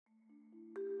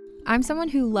I'm someone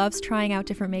who loves trying out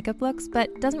different makeup looks,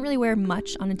 but doesn't really wear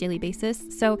much on a daily basis,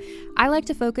 so I like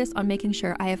to focus on making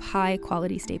sure I have high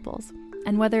quality staples.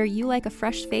 And whether you like a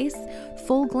fresh face,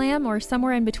 full glam, or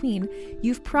somewhere in between,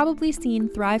 you've probably seen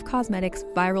Thrive Causemetics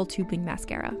Viral Tubing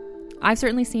Mascara. I've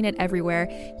certainly seen it everywhere.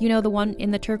 You know, the one in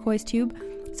the turquoise tube?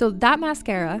 So that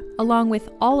mascara, along with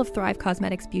all of Thrive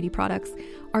Causemetics beauty products,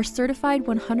 are certified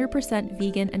 100%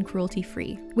 vegan and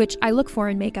cruelty-free, which I look for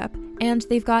in makeup, and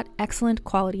they've got excellent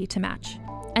quality to match.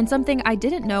 And something I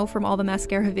didn't know from all the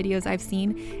mascara videos I've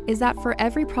seen is that for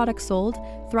every product sold,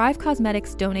 Thrive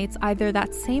Causemetics donates either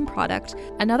that same product,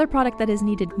 another product that is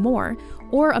needed more,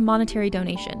 or a monetary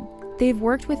donation. They've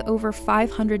worked with over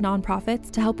 500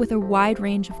 nonprofits to help with a wide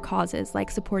range of causes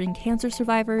like supporting cancer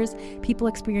survivors, people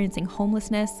experiencing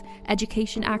homelessness,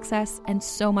 education access, and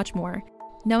so much more.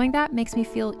 Knowing that makes me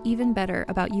feel even better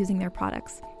about using their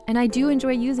products. And I do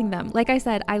enjoy using them. Like I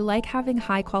said, I like having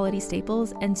high quality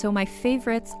staples, and so my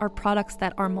favorites are products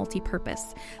that are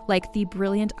multi-purpose, like the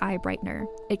Brilliant Eye Brightener.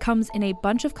 It comes in a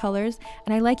bunch of colors,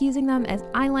 and I like using them as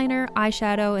eyeliner,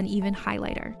 eyeshadow, and even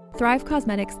highlighter. Thrive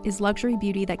Causemetics is luxury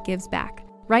beauty that gives back.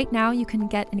 Right now, you can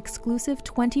get an exclusive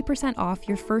 20% off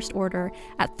your first order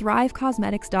at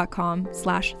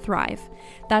thrivecausemetics.com/thrive.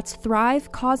 That's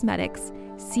Thrive Causemetics,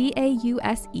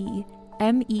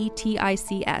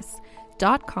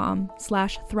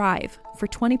 CAUSEMETICS.com/thrive for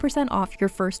 20% off your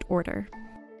first order.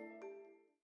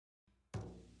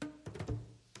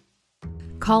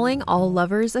 Calling all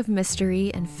lovers of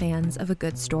mystery and fans of a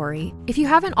good story. If you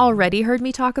haven't already heard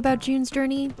me talk about June's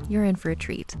Journey, you're in for a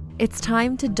treat. It's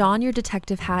time to don your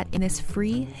detective hat in this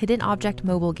free hidden object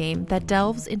mobile game that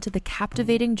delves into the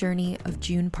captivating journey of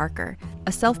June Parker,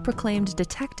 a self-proclaimed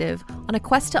detective on a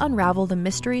quest to unravel the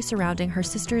mystery surrounding her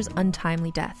sister's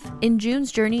untimely death. In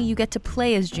June's Journey, you get to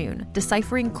play as June,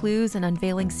 deciphering clues and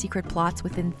unveiling secret plots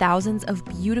within thousands of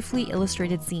beautifully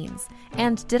illustrated scenes.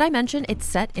 And did I mention it's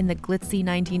set in the glitzy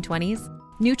 1920s?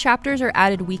 New chapters are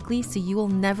added weekly, so you will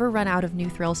never run out of new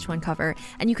thrills to uncover,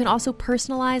 and you can also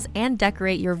personalize and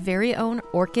decorate your very own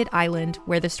Orchid Island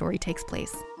where the story takes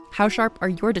place. How sharp are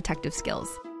your detective skills?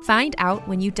 Find out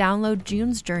when you download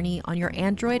June's Journey on your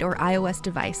Android or iOS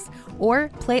device, or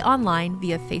play online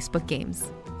via Facebook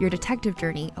Games. Your detective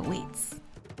journey awaits.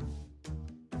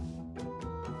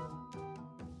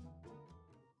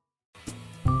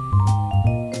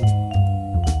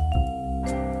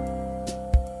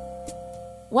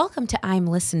 Welcome to I'm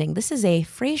Listening. This is a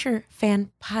Frasier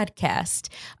fan podcast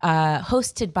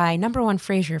hosted by number one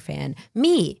Frasier fan,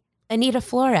 me, Anita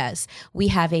Flores. We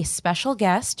have a special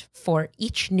guest for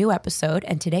each new episode,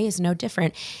 and today is no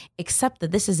different, except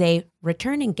that this is a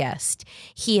returning guest.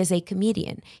 He is a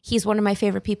comedian. He's one of my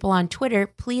favorite people on Twitter.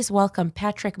 Please welcome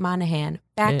Patrick Monahan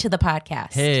back to the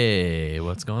podcast. Hey,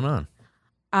 what's going on?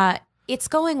 It's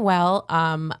going well.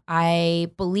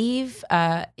 I believe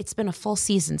it's been a full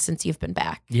season since you've been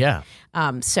back. Yeah.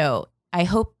 So I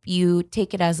hope you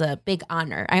take it as a big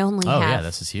honor. I only have, yeah,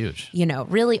 this is huge. You know,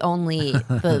 really only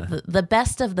the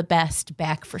best of the best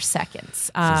back for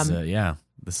seconds.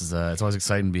 This is it's always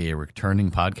exciting to be a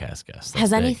returning podcast guest.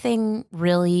 Has anything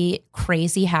really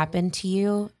crazy happened to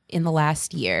you in the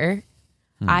last year?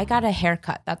 I got a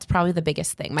haircut. That's probably the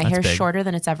biggest thing. My hair's shorter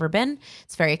than it's ever been.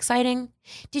 It's very exciting.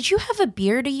 Did you have a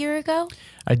beard a year ago?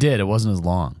 I did. It wasn't as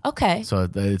long. Okay. So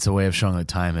it's a way of showing that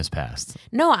time has passed.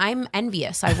 No, I'm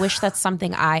envious. I wish that's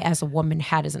something I, as a woman,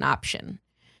 had as an option.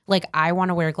 Like, I want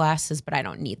to wear glasses, but I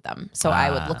don't need them. So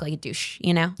I would look like a douche,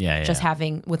 you know? Yeah. Just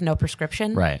having, with no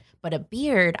prescription. Right. But a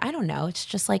beard, I don't know. It's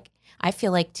just like, I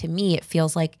feel like, to me, it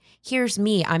feels like, here's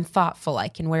me. I'm thoughtful. I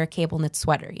can wear a cable knit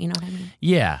sweater. You know what I mean?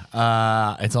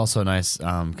 Yeah. It's also nice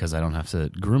because I don't have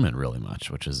to groom it really much,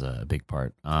 which is a big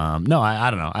part. No, I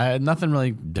don't know. Nothing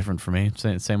really different for me.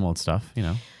 Same old stuff, you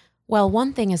know? Well,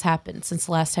 one thing has happened since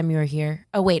the last time you were here.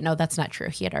 Oh, wait, no, that's not true.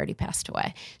 He had already passed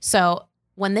away. So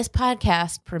when this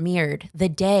podcast premiered, the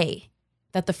day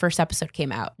that the first episode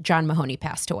came out, John Mahoney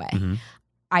passed away. Mm-hmm.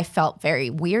 I felt very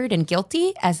weird and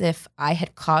guilty, as if I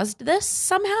had caused this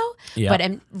somehow. Yeah. But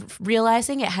I'm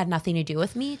realizing it had nothing to do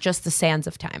with me, just the sands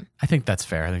of time. I think that's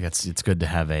fair. I think it's good to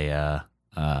have you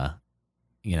have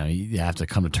to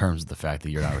come to terms with the fact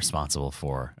that you're not responsible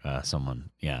for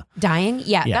someone. Yeah. Dying.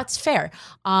 Yeah, that's fair.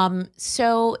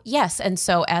 So yes. And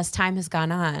so as time has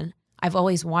gone on, I've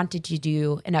always wanted to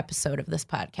do an episode of this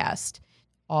podcast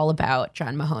all about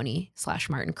John Mahoney /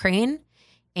 Martin Crane.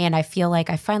 And I feel like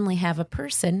I finally have a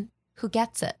person who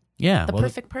gets it. Yeah. The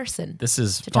perfect person. This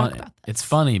is fun. It's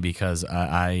funny because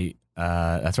I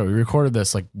that's right. We recorded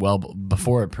this like well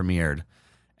before it premiered.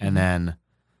 And then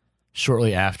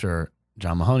shortly after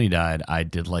John Mahoney died, I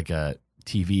did like a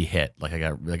TV hit. Like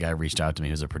the guy reached out to me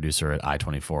who's a producer at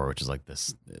I-24, which is like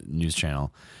this news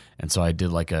channel. And so I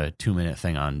did like a 2-minute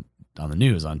thing on the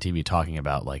news on TV talking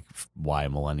about like why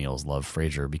millennials love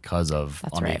Frasier because of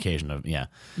That's on right. the occasion of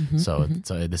So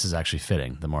this is actually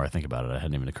fitting. The more I think about it, it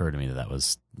hadn't even occurred to me that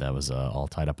was all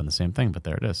tied up in the same thing, but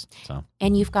there it is. So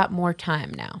And you've got more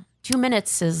time now. 2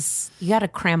 minutes you got to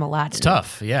cram a lot. it's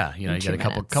tough. Yeah. You know, you got a 2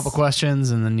 minutes. couple questions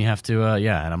and then you have to,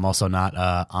 and I'm also not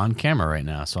on camera right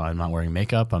now. So I'm not wearing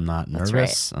makeup. I'm not That's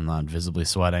nervous. I'm not visibly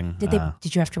sweating.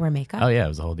 Did you have to wear makeup? Oh yeah, it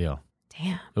was the whole deal.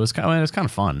 Damn. It was kind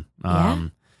of fun. Yeah?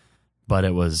 But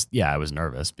it was, I was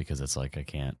nervous because it's like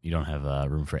you don't have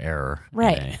room for error.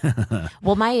 Right.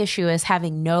 Well, my issue is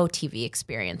having no TV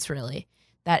experience, really,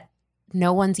 that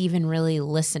no one's even really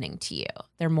listening to you.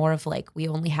 They're more of like, we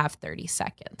only have 30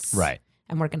 seconds. Right.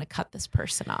 And we're going to cut this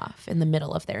person off in the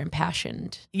middle of their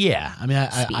impassioned. Yeah. I mean,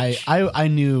 Speech. I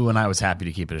knew and I was happy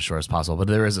to keep it as short as possible, but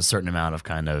there is a certain amount of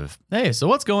kind of, hey, so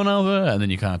what's going on? And then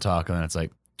you kind of talk and then it's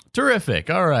like, terrific.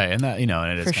 All right. And that,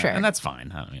 and it is For sure. and that's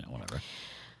fine. Whatever.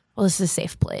 Well, this is a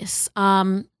safe place.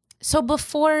 So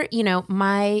before,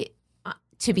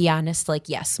 to be honest, like,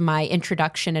 yes, my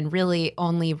introduction and really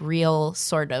only real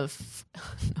sort of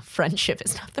friendship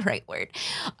is not the right word.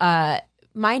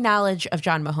 My knowledge of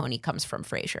John Mahoney comes from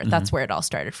Frasier. That's where it all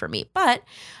started for me. But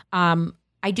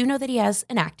I do know that he has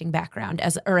an acting background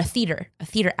or a theater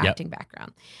acting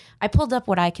background. I pulled up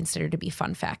what I consider to be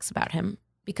fun facts about him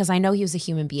because I know he was a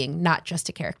human being, not just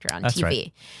a character on That's TV.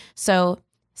 right. So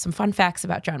some fun facts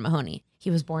about John Mahoney. He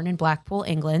was born in Blackpool,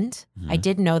 England. I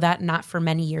did know that, not for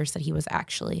many years, that he was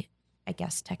actually, I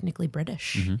guess, technically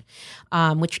British,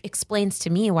 which explains to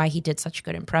me why he did such a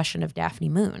good impression of Daphne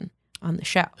Moon on the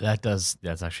show.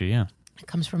 That's actually, yeah. It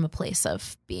comes from a place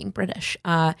of being British.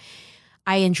 I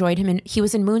enjoyed him. He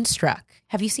was in Moonstruck.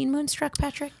 Have you seen Moonstruck,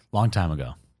 Patrick? Long time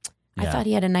ago. I thought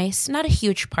he had a nice, not a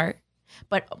huge part,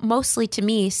 but mostly to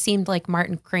me seemed like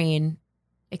Martin Crane,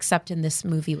 except in this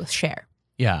movie with Cher.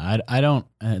 Yeah, I don't.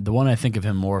 The one I think of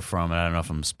him more from, and I don't know if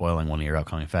I'm spoiling one of your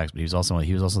upcoming facts, but he was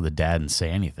also the dad in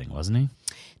Say Anything, wasn't he?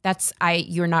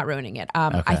 You're not ruining it.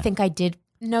 Okay. I think I did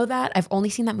know that. I've only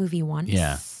seen that movie once.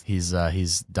 Yeah, he's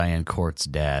Diane Court's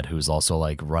dad, who's also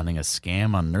like running a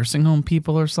scam on nursing home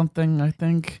people or something. I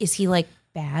think. Is he like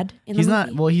bad in the He's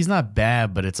movie? not. Well, he's not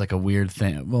bad, but it's like a weird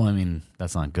thing. Well, I mean,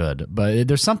 that's not good. But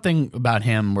there's something about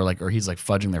him where or he's like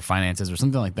fudging their finances or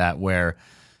something like that, where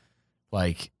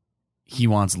like. He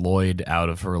wants Lloyd out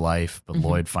of her life, but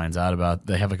Lloyd finds out about.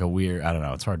 They have like a weird. I don't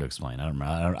know. It's hard to explain. I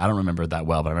don't remember it that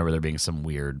well, but I remember there being some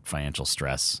weird financial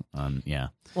stress. Yeah.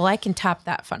 Well, I can top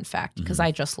that fun fact because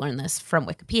I just learned this from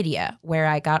Wikipedia, where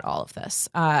I got all of this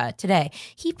today.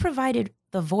 He provided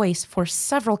the voice for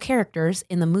several characters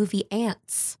in the movie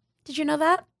Ants. Did you know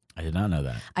that? I did not know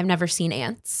that. I've never seen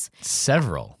Ants.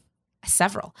 Several.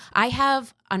 I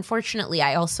have. Unfortunately,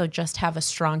 I also just have a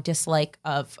strong dislike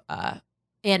of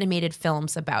animated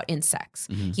films about insects.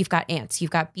 You've got Ants, you've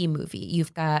got Bee Movie,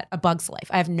 you've got A Bug's Life.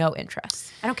 I have no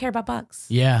interest. I don't care about bugs.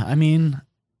 Yeah, I mean,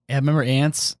 I remember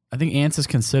Ants. I think Ants is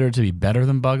considered to be better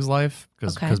than Bug's Life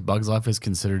because Bug's Life is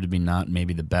considered to be not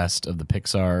maybe the best of the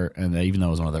Pixar, and even though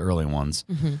it was one of the early ones,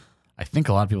 I think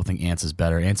a lot of people think Ants is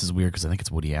better. Ants is weird because I think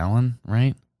it's Woody Allen,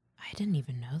 right? I didn't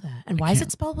even know that. And why is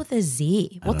it spelled with a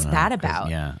Z? What's that about?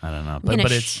 Yeah, I don't know.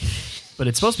 But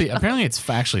it's supposed to be. Apparently, it's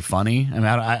actually funny. I mean,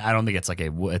 I don't think it's like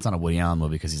it's not a Woody Allen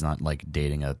movie because he's not like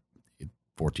dating a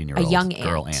 14-year-old young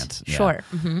girl ant. ant. Yeah. Sure.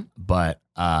 But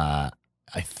I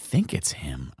think it's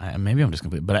him. Maybe I'm just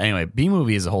complete. But anyway, B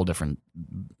Movie is a whole different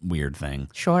weird thing.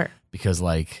 Sure. Because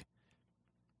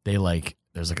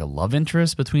there's like a love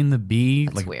interest between the bee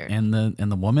weird. and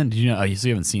the woman. Did you know? You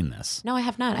haven't seen this? No, I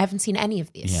have not. I haven't seen any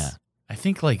of these. Yeah, I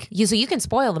think so you can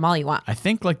spoil them all you want. I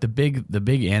think like the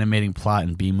big animating plot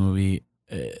in B Movie,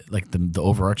 like the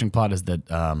overarching plot is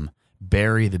that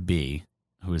Barry the bee,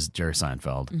 who is Jerry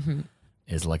Seinfeld,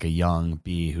 is like a young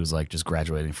bee who's like just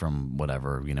graduating from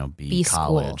whatever bee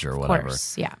college school, or whatever.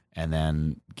 Course, yeah. And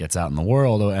then gets out in the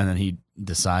world, and then he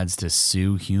decides to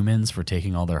sue humans for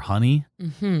taking all their honey,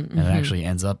 and it actually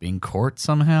ends up in court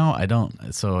somehow. I don't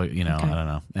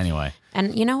know. Anyway,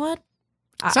 and you know what?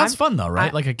 Sounds fun though,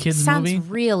 right? Like a kid's movie. Sounds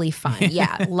really fun.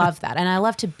 Yeah, love that, and I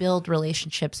love to build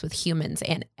relationships with humans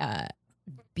and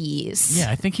bees.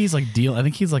 Yeah, I think he's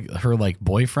like her like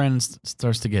boyfriend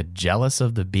starts to get jealous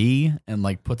of the bee and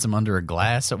like puts him under a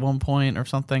glass at one point or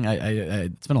something.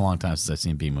 It's been a long time since I've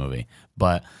seen B Movie,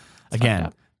 but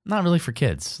again, not really for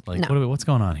kids. Like, what's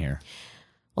going on here?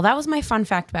 Well, that was my fun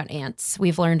fact about ants.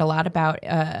 We've learned a lot about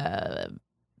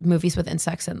movies with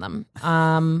insects in them.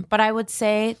 But I would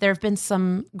say there have been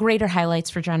some greater highlights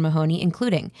for John Mahoney,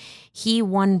 including he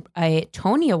won a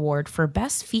Tony Award for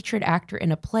Best Featured Actor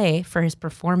in a Play for his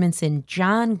performance in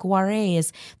John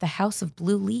Guare's The House of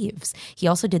Blue Leaves. He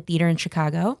also did theater in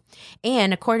Chicago,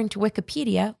 and according to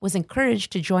Wikipedia, was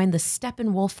encouraged to join the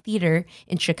Steppenwolf Theater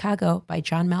in Chicago by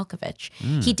John Malkovich.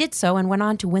 He did so and went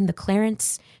on to win the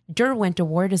Clarence Derwent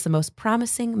Award as the most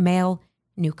promising male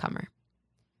newcomer.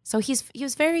 So he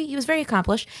was very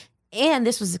accomplished, and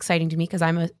this was exciting to me because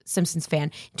I'm a Simpsons fan.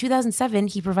 In 2007,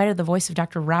 he provided the voice of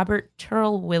Dr. Robert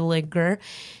Terwilliger,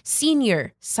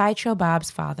 Sr., Sideshow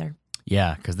Bob's father.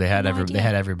 Yeah, because they had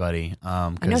everybody.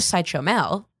 I know Sideshow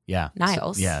Mel. Yeah,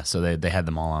 Niles. So they had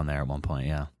them all on there at one point.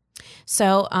 Yeah.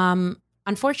 So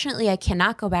unfortunately, I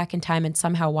cannot go back in time and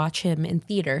somehow watch him in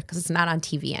theater because it's not on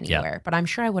TV anywhere. Yeah. But I'm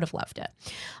sure I would have loved it.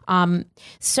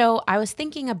 So I was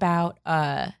thinking about.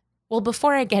 Well,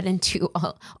 before I get into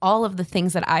all of the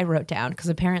things that I wrote down, because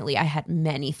apparently I had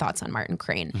many thoughts on Martin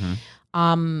Crane,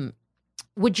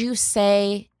 would you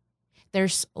say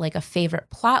there's like a favorite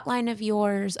plot line of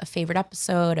yours, a favorite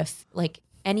episode, of like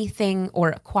anything or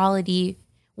a quality?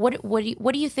 What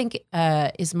do you think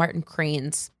is Martin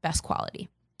Crane's best quality?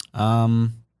 Well,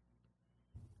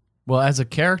 as a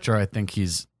character, I think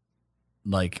he's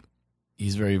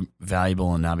very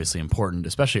valuable and obviously important,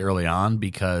 especially early on,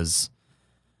 because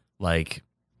like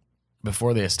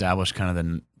before they establish kind of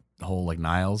the whole like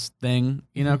Niles thing,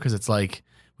 you know, because it's like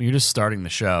when you're just starting the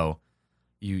show,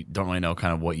 you don't really know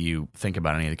kind of what you think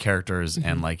about any of the characters,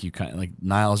 and like you kind of like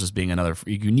Niles just being another.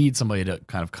 You need somebody to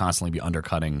kind of constantly be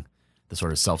undercutting the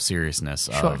sort of self-seriousness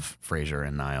of Frasier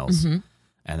and Niles, and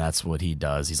that's what he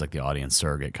does. He's like the audience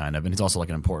surrogate kind of, and he's also like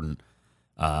an important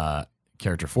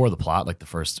character for the plot. Like the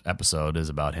first episode is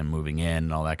about him moving in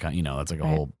and all that kind. You know, that's like a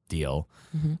whole deal.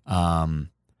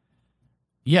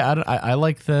 Yeah, I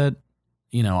like the,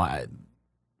 you know,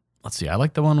 let's see, I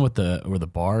like the one with where the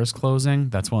bar is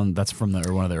closing. That's from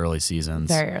one of the early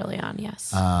seasons. Very early on,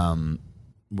 yes. And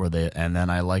then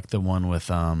I like the one with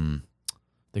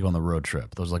they go on the road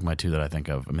trip. Those are like my two that I think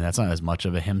of. I mean, that's not as much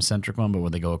of a him-centric one, but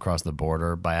when they go across the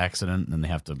border by accident and they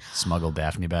have to smuggle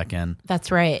Daphne back in. That's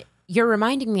right. You're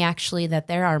reminding me actually that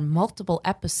there are multiple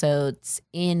episodes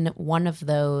in one of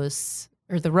those,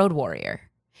 or The Road Warrior.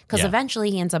 Because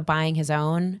eventually he ends up buying his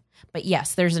own. But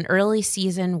yes, there's an early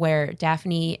season where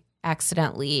Daphne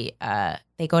accidentally,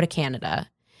 they go to Canada.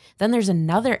 Then there's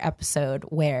another episode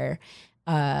where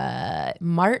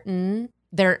Martin,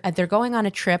 they're going on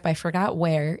a trip, I forgot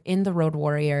where, in The Road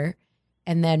Warrior.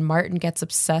 And then Martin gets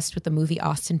obsessed with the movie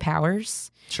Austin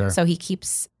Powers. Sure. So he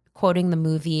keeps quoting the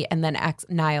movie, and then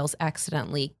Niles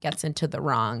accidentally gets into the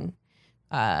wrong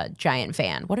giant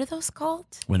van. What are those called?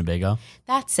 Winnebago.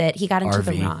 That's it. He got into RV.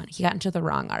 the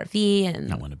wrong RV, and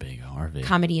not Winnebago, RV.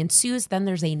 Comedy ensues. Then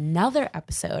there's another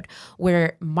episode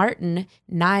where Martin,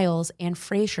 Niles, and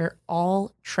Frasier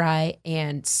all try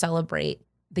and celebrate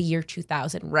the year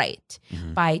 2000 right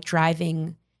by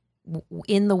driving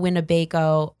in the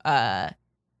Winnebago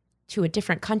to a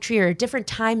different country or a different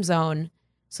time zone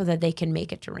so that they can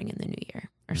make it to Ring in the New Year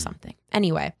or something.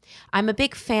 Anyway, I'm a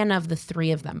big fan of the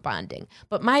three of them bonding.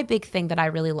 But my big thing that I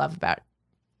really love about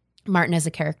Martin as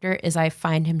a character is I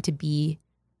find him to be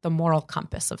the moral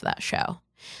compass of that show.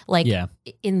 Like,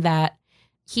 in that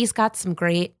he's got some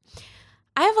great...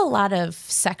 I have a lot of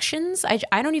sections.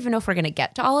 I don't even know if we're going to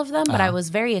get to all of them, but I was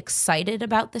very excited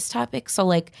about this topic. So,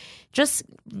 like, just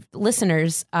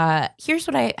listeners, here's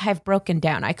what I have broken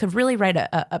down. I could really write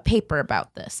a paper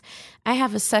about this. I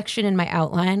have a section in my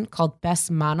outline called Best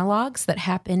Monologues that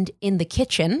happened in the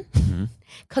kitchen,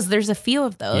 because there's a few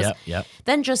of those. Yep.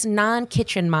 Then just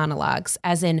non-kitchen monologues,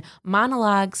 as in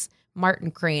monologues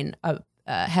Martin Crane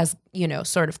has, you know,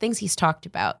 sort of things he's talked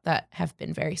about that have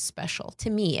been very special to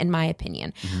me, in my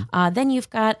opinion. Then you've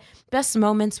got best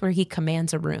moments where he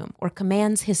commands a room or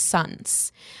commands his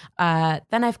sons.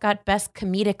 Then I've got best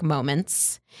comedic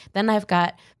moments. Then I've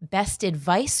got best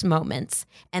advice moments.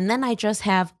 And then I just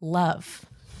have love.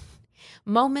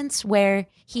 Moments where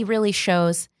he really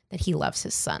shows that he loves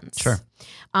his sons. Sure.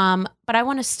 But I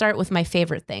want to start with my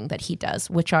favorite thing that he does,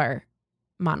 which are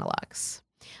monologues.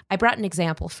 I brought an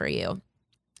example for you.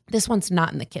 This one's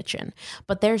not in the kitchen,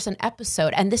 but there's an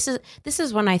episode, and this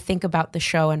is when I think about the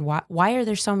show and why are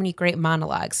there so many great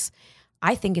monologues?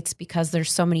 I think it's because there's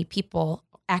so many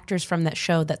actors from that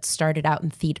show that started out in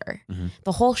theater.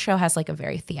 The whole show has like a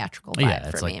very theatrical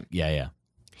vibe for me. Yeah.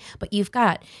 But you've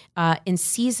got in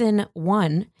season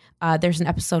 1, there's an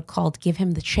episode called "Give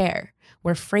Him the Chair,"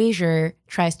 where Frasier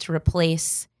tries to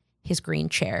replace his green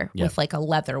chair with like a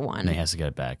leather one. And he has to get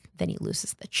it back. Then he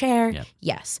loses the chair. Yep.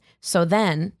 Yes. So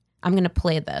then I'm going to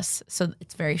play this. So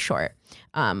it's very short.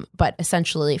 But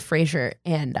essentially Frasier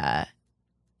and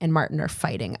Martin are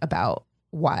fighting about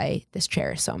why this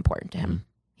chair is so important to him.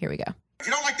 Here we go. If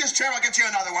you don't like this chair, I'll get you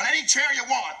another one. Any chair you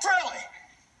want. Really?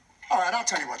 All right, I'll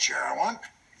tell you what chair I want.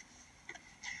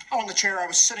 I want the chair I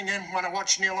was sitting in when I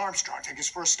watched Neil Armstrong take his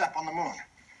first step on the moon.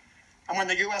 And when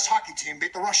the U.S. hockey team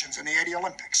beat the Russians in the '80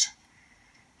 Olympics.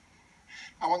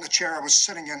 I want the chair I was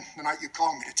sitting in the night you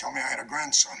called me to tell me I had a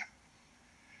grandson.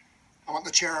 I want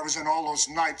the chair I was in all those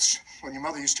nights when your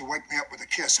mother used to wake me up with a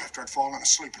kiss after I'd fallen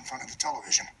asleep in front of the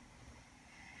television.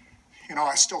 You know,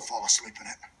 I still fall asleep in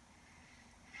it.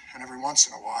 And every once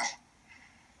in a while,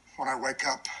 when I wake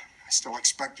up, I still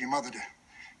expect your mother to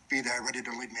be there ready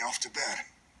to lead me off to bed.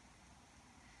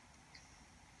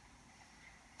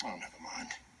 Oh, never mind.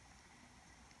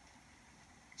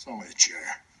 It's only a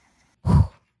chair.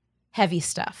 Heavy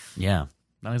stuff. Yeah.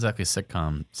 Not exactly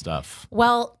sitcom stuff.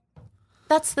 Well,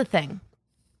 that's the thing.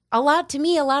 To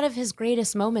me, a lot of his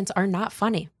greatest moments are not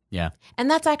funny. Yeah. And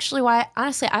that's actually why,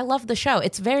 honestly, I love the show.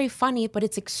 It's very funny, but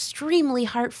it's extremely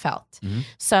heartfelt. Mm-hmm.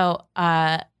 So,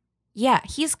 yeah,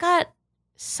 he's got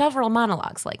several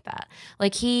monologues like that.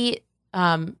 Like if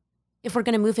we're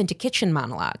going to move into kitchen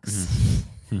monologues,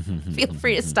 feel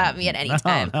free to stop me at any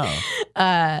time.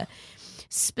 No.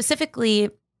 Specifically,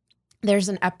 there's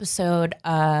an episode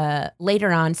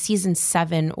later on, season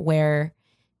 7, where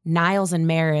Niles and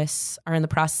Maris are in the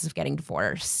process of getting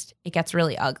divorced. It gets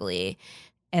really ugly.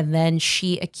 And then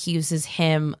she accuses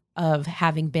him of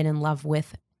having been in love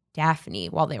with Daphne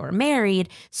while they were married,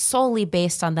 solely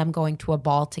based on them going to a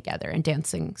ball together and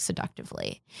dancing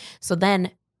seductively. So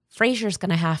then Frasier's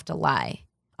going to have to lie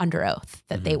under oath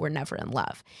that they were never in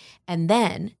love. And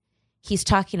then he's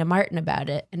talking to Martin about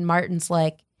it. And Martin's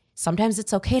like, sometimes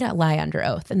it's okay to lie under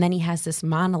oath. And then he has this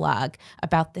monologue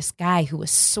about this guy who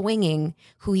was swinging,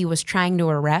 who he was trying to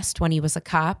arrest when he was a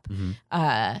cop.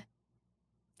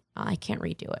 I can't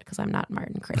redo it because I'm not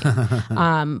Martin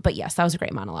Crane. But yes, that was a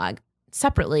great monologue.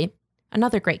 Separately,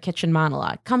 another great kitchen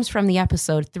monologue comes from the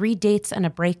episode 3 Dates and a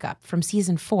Breakup from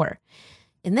season 4.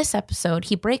 In this episode,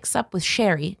 he breaks up with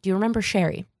Sherry. Do you remember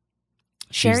Sherry?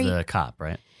 She's the cop,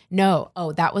 right? No.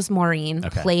 Oh, that was Maureen,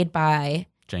 played by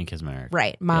Jane Kismerick.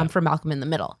 Right, mom from Malcolm in the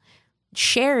Middle.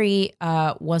 Sherry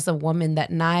was a woman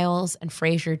that Niles and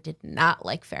Frasier did not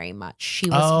like very much. She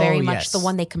was very much the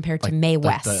one they compared to Mae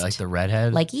West. Like the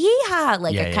redhead? Like,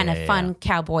 a kind of fun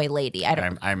cowboy lady. I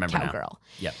remember cowgirl. Now.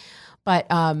 Yep.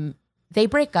 But they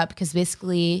break up because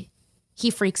basically he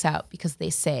freaks out because they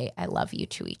say, I love you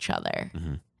to each other.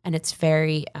 And it's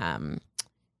very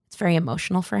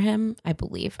emotional for him, I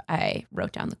believe. I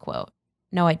wrote down the quote.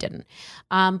 No, I didn't.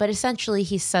 But essentially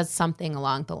he says something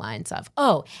along the lines of,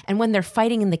 and when they're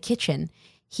fighting in the kitchen,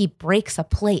 he breaks a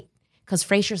plate because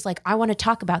Frasier's like, I want to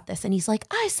talk about this. And he's like,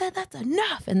 I said that's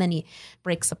enough. And then he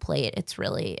breaks a plate. It's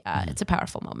really, it's a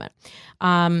powerful moment.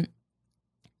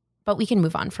 But we can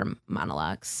move on from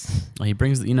monologues. Well, he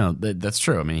brings, that's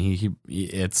true. I mean,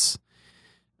 it's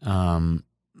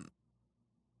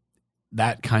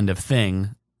that kind of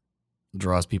thing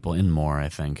draws people in more, I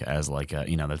think, as like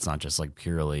that's not just like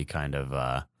purely kind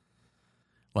of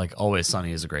like Always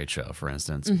Sunny is a great show, for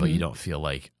instance, but you don't feel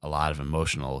like a lot of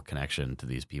emotional connection to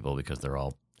these people because they're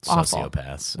all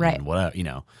sociopaths, right? And whatever,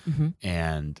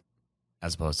 and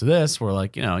as opposed to this, we're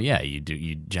like,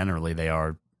 you generally they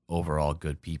are overall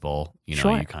good people, you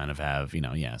kind of have,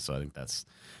 so I think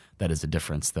that is a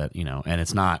difference that, and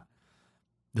it's not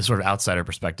the sort of outsider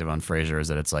perspective on Frasier is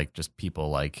that it's like just people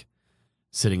like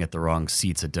sitting at the wrong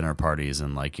seats at dinner parties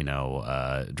and like,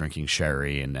 drinking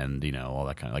sherry and all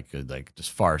that kind of like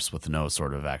just farce with no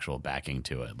sort of actual backing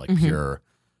to it. Like pure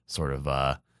sort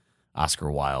of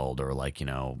Oscar Wilde or like,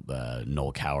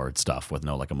 Noel Coward stuff with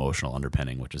no like emotional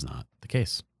underpinning, which is not the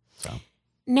case. So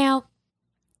now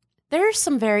there's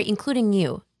some including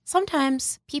you,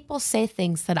 sometimes people say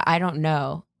things that I don't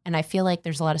know. And I feel like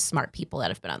there's a lot of smart people that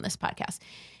have been on this podcast.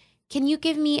 Can you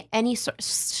give me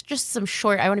just some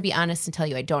short, I want to be honest and tell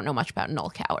you I don't know much about Noel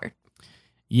Coward.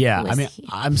 Yeah, I mean,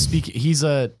 I'm speaking, he's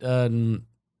like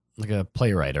a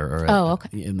playwright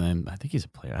okay. And then I think he's a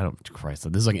player. This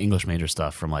is like English major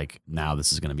stuff from like, now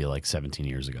this is going to be like 17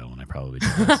 years ago when I probably did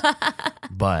this.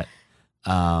 But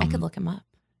I could look him up.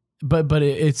 But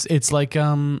it's like,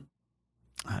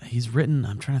 he's written,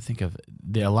 I'm trying to think of,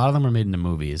 a lot of them are made into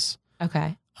movies.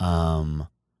 Okay.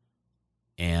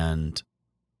 And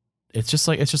it's just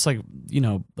like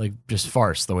like just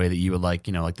farce the way that you would like,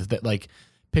 like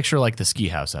picture like the Ski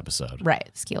House episode. Right.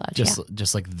 Ski Lodge.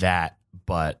 Just like that,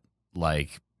 but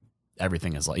like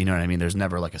everything is like, you know what I mean? There's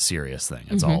never like a serious thing.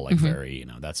 It's all like very,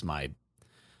 that's my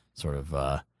sort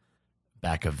of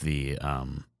back of the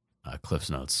Cliff's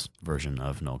Notes version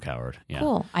of Noel Coward. Yeah.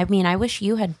 Cool. I mean, I wish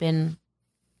you had been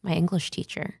my English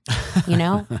teacher. You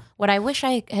know, what I wish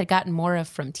I had gotten more of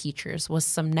from teachers was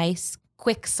some nice,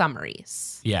 quick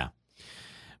summaries. Yeah.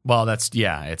 Well, it's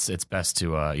best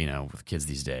to, with kids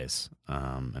these days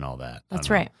and all that.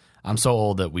 That's right. I'm so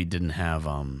old that we didn't have,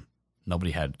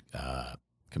 nobody had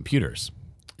computers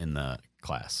in the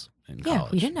class in college. Yeah,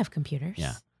 we didn't have computers.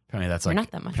 Yeah. Apparently that's We're like,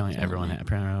 not that much apparently older than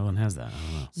everyone has that. I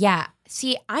don't know. Yeah.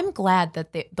 See, I'm glad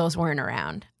that those weren't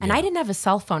around. And Yeah. I didn't have a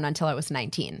cell phone until I was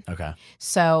 19. Okay.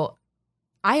 So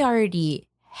I already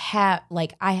had,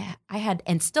 I had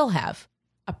and still have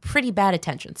a pretty bad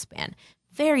attention span.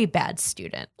 Very bad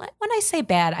student. When I say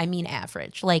bad, I mean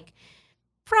average. Like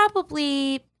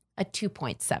probably a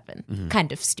 2.7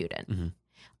 kind of student.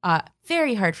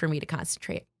 Very hard for me to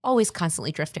concentrate. Always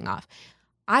constantly drifting off.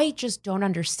 I just don't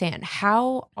understand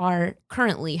how are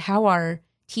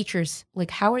teachers,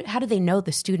 like how do they know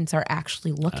the students are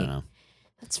actually I looking? don't know.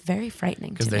 That's very frightening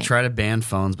to Because me. they try to ban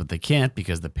phones, but they can't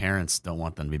because the parents don't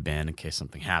want them to be banned in case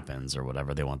something happens or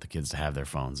whatever. They want the kids to have their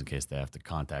phones in case they have to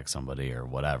contact somebody or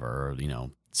whatever, or,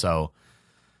 So,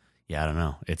 yeah, I don't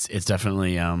know. It's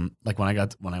definitely like when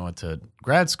I went to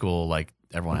grad school, like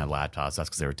everyone had laptops. That's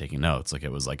because they were taking notes. Like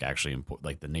it was like actually important.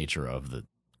 Like the nature of the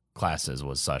classes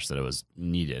was such that it was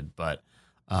needed. But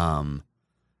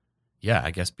yeah,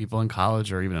 I guess people in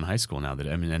college or even in high school now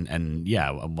and yeah,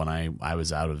 when I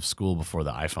was out of school before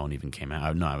the iPhone even came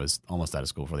out. No, I was almost out of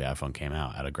school before the iPhone came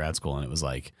out of grad school. And it was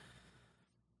like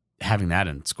having that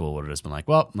in school would have just been like,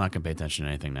 well, I'm not going to pay attention to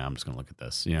anything now. I'm just going to look at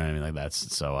this. You know what I mean? Like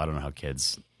so I don't know how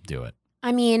kids do it.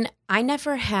 I mean, I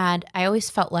always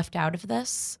felt left out of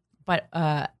this, but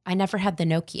I never had the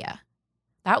Nokia.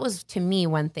 That was, to me,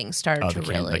 when things started to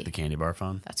really... Like the candy bar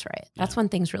phone? That's right. That's when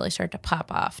things really started to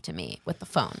pop off to me with the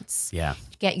phones. Yeah.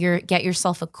 Get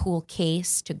yourself a cool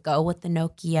case to go with the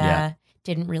Nokia. Yeah.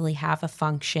 Didn't really have a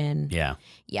function. Yeah.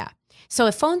 Yeah. So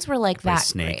if phones were like Play that,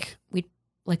 Snake. great.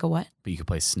 Like a what? But you could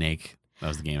play Snake. That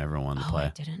was the game everyone wanted to play. I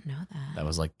didn't know that. That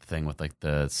was like the thing with like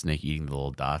the snake eating the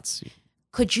little dots.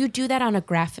 Could you do that on a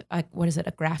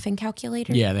graphing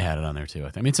calculator? Yeah, they had it on there too.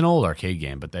 I mean, it's an old arcade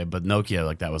game, but Nokia,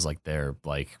 like that was like their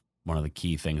like one of the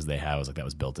key things they had was like that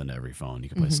was built into every phone. You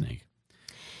could play Snake.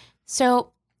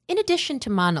 So, in addition to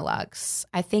monologues,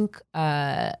 I think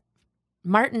Martin,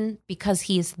 because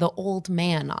he's the old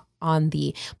man on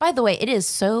the. By the way, it is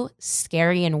so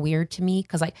scary and weird to me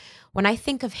because when I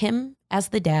think of him as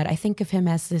the dad, I think of him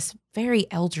as this very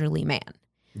elderly man.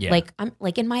 Yeah. Like I'm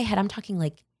like in my head, I'm talking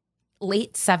like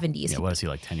late 70s. Yeah, what is he,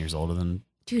 like 10 years older than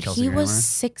Dude, Kelsey he Grammer? was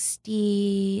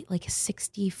 60, like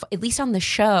 60, at least on the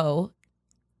show,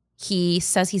 he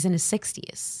says he's in his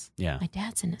 60s. Yeah. My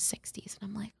dad's in his 60s. And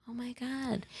I'm like, oh my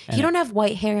God. And You don't have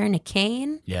white hair and a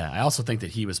cane? Yeah, I also think that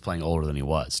he was playing older than he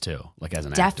was too, like as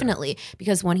an actor. Definitely.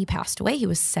 Because when he passed away, he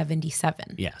was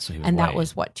 77. Yeah, so he was And that way-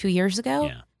 was, 2 years ago?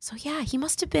 Yeah. So yeah, he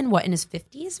must have been, in his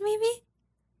 50s maybe?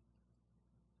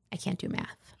 I can't do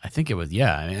math. I think it was,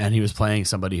 yeah. And he was playing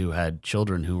somebody who had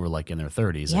children who were like in their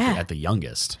 30s Yeah. at the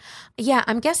youngest. Yeah,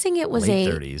 I'm guessing it was Late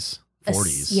 30s,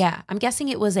 40s. Yeah, I'm guessing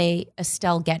it was a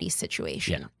Estelle Getty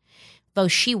situation. Yeah. Though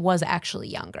she was actually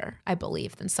younger, I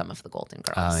believe, than some of the Golden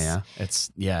Girls. Oh, yeah.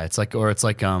 It's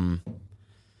like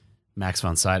Max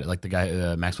von Sydow, like the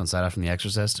guy, Max von Sydow from The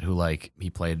Exorcist, who like, he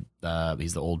played,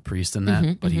 he's the old priest in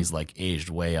that, but he's like aged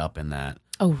way up in that.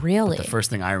 Oh, really? But the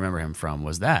first thing I remember him from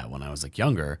was that when I was like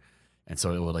younger. And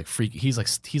so it would like freak. He's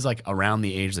like around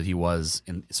the age that he was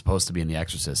supposed to be in The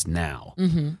Exorcist now.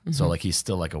 So like he's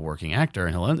still like a working actor,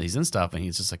 and he's in stuff, and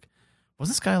he's just like, was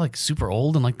this guy like super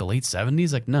old in like the late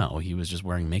 70s? Like no, he was just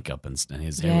wearing makeup and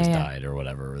his hair was dyed or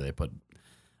whatever. Or they put,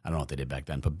 I don't know what they did back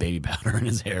then, put baby powder in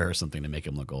his hair or something to make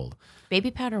him look old.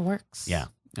 Baby powder works. Yeah,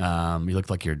 you look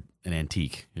like you're an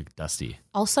antique. You're dusty.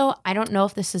 Also, I don't know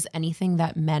if this is anything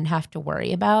that men have to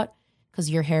worry about because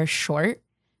your hair is short.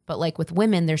 But like with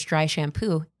women, there's dry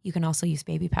shampoo. You can also use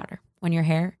baby powder when your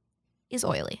hair is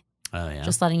oily. Oh yeah.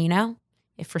 Just letting you know,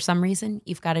 if for some reason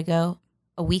you've got to go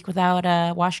a week without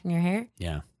washing your hair,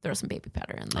 yeah. throw some baby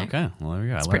powder in there. Okay. Well, there we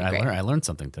go. I learned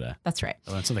something today. That's right.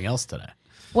 I learned something else today.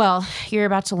 Well, you're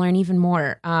about to learn even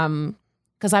more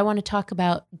because I want to talk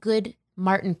about good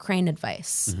Martin Crane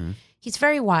advice. He's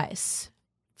very wise.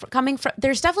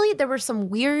 There were some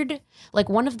weird, like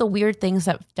one of the weird things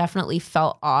that definitely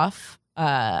felt off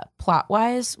plot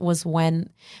wise was when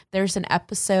there's an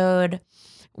episode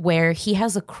where he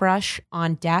has a crush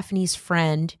on Daphne's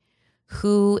friend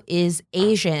who is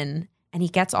Asian, and he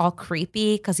gets all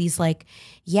creepy because he's like,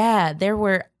 yeah, there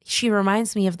were she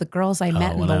reminds me of the girls I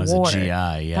met in when the I was ward. a GI,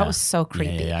 yeah. That was so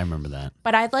creepy. Yeah, I remember that.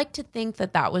 But I'd like to think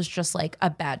that was just like a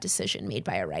bad decision made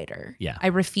by a writer. Yeah. I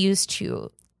refuse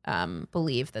to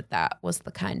believe that was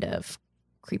the kind of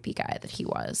creepy guy that he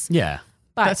was. Yeah.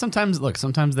 But sometimes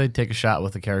they take a shot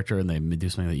with a character and they do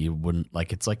something that you wouldn't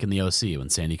like. It's like in the OC when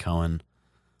Sandy Cohen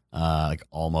like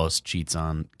almost cheats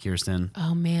on Kirsten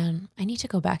oh man, I need to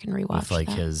go back and rewatch with like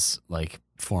that. his like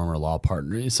former law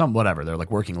partner, whatever. They're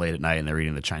like working late at night and they're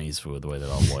eating the Chinese food the way that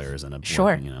all lawyers end up Sure.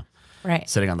 working, you know, Right.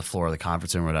 sitting on the floor of the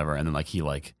conference room or whatever. And then like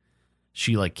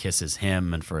she like kisses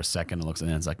him and for a second it looks and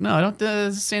then it's like, no, don't.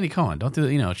 This is Sandy Cohen. Don't do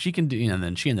that. You know, she can do. You know, and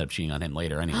then she ended up cheating on him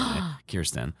later anyway,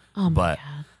 Kirsten. Oh my but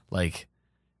God. like,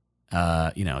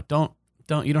 you know,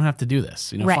 you don't have to do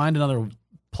this. You know, Right. find another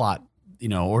plot. You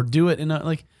know, or do it in a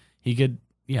like he could.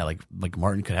 Yeah, like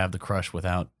Martin could have the crush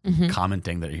without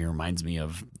commenting that he reminds me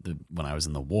of when I was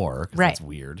in the war. 'Cause Right. That's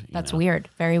weird. That's know? weird.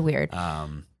 Very weird.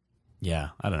 Yeah,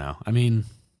 I don't know. I mean,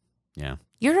 yeah,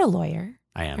 You're a lawyer,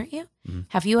 I am. aren't you? Mhm.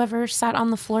 Have you ever sat on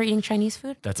the floor eating Chinese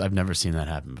food? I've never seen that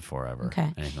happen before ever.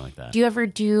 Okay. Anything like that. Do you ever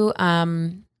do,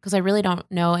 because I really don't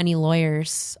know any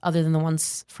lawyers other than the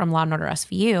ones from Law and Order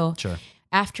SVU. Sure.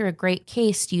 After a great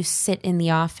case, do you sit in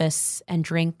the office and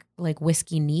drink like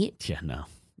whiskey neat? Yeah, no.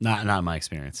 Not my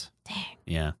experience. Dang,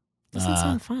 Yeah. doesn't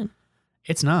sound fun.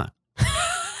 It's not.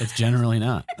 It's generally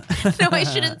not. No, I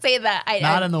shouldn't say that.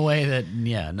 Not in the way that,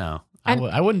 yeah, no.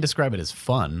 I wouldn't describe it as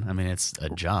fun. I mean, it's a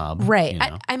job. Right. You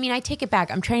know? I mean, I take it back.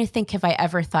 I'm trying to think if I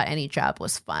ever thought any job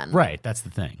was fun. Right. That's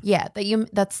the thing. Yeah,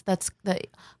 that's the.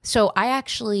 So I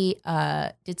actually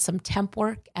did some temp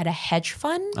work at a hedge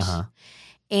fund,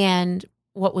 and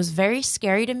what was very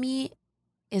scary to me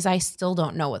is I still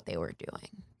don't know what they were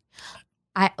doing.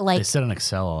 They sit on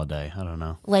Excel all day. I don't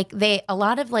know. Like they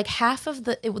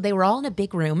were all in a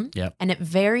big room. Yep. And it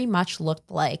very much looked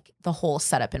like the whole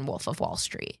setup in Wolf of Wall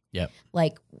Street. Yep.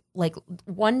 Like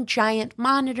one giant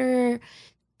monitor,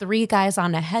 3 guys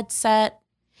on a headset,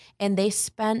 and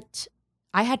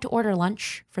I had to order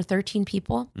lunch for 13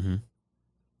 people. Mm-hmm.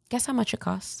 Guess how much it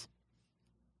cost?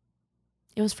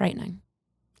 It was frightening.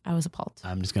 I was appalled.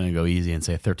 I'm just gonna go easy and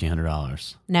say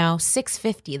 $1,300. No,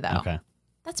 $650 though. Okay.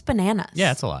 That's bananas.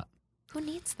 Yeah, it's a lot. Who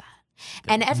needs that?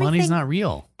 And everything. Money's not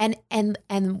real. And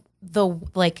the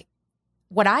like,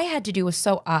 what I had to do was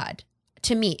so odd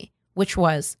to me, which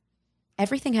was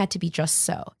everything had to be just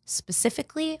so.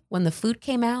 Specifically, when the food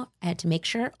came out, I had to make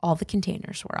sure all the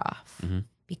containers were off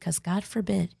because God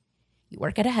forbid you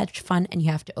work at a hedge fund and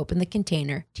you have to open the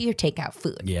container to your takeout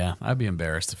food. Yeah, I'd be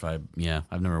embarrassed if I've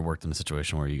never worked in a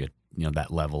situation where you get, you know,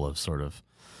 that level of sort of,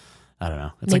 I don't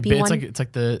know. It's Maybe it's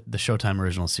like the Showtime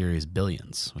original series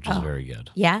Billions, which is very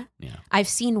good. Yeah? Yeah. I've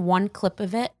seen one clip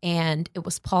of it, and it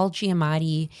was Paul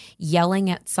Giamatti yelling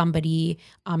at somebody,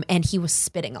 and he was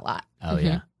spitting a lot. Oh,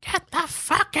 yeah. Get the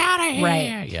fuck out of here.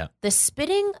 Right. Yeah. The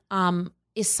spitting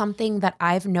is something that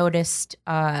I've noticed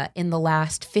in the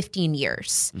last 15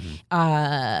 years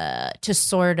to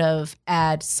sort of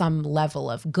add some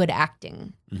level of good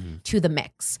acting to the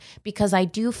mix. Because I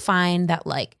do find that,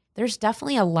 like, there's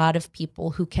definitely a lot of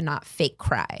people who cannot fake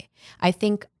cry. I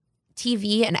think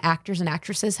TV and actors and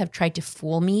actresses have tried to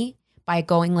fool me by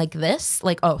going like this,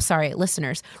 like, oh, sorry,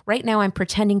 listeners, right now I'm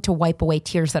pretending to wipe away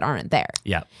tears that aren't there.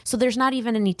 Yeah. So there's not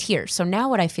even any tears. So now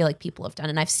what I feel like people have done,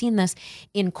 and I've seen this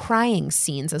in crying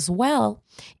scenes as well,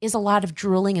 is a lot of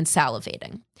drooling and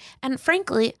salivating. And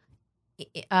frankly,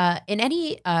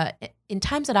 in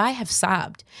times that I have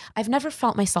sobbed, I've never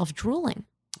felt myself drooling.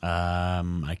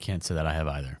 I can't say that I have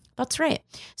either. That's right.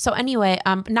 So anyway,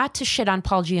 not to shit on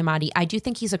Paul Giamatti, I do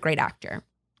think he's a great actor.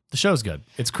 The show's good.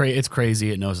 It's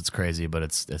crazy. It knows it's crazy, but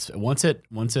it's once it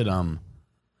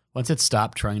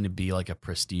stopped trying to be like a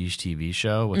prestige TV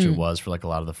show, which it was for like a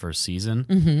lot of the first season,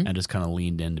 and just kind of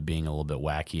leaned into being a little bit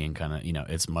wacky and kind of, you know,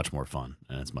 it's much more fun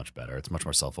and it's much better. It's much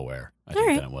more self-aware, I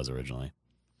think, than it was originally.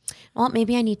 Well,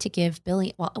 maybe I need to give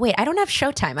Billy. Well, wait, I don't have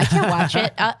Showtime. I can't watch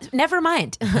it. Never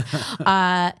mind.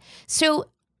 So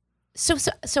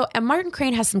Martin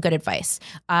Crane has some good advice.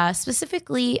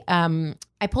 Specifically,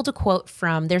 I pulled a quote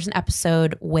from, there's an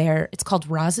episode where it's called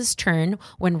Roz's Turn,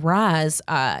 when Roz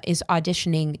is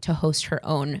auditioning to host her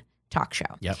own talk show.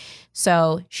 Yep.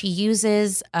 So she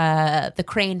uses the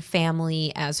Crane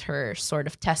family as her sort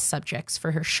of test subjects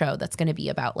for her show that's going to be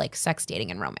about like sex,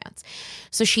 dating, and romance.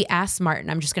 So she asks Martin,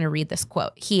 I'm just going to read this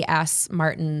quote. He asks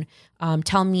Martin,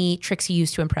 tell me tricks you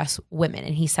use to impress women.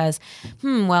 And he says,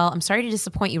 well, I'm sorry to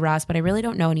disappoint you, Roz, but I really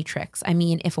don't know any tricks. I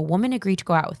mean, if a woman agreed to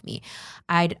go out with me,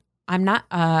 I'm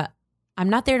I'm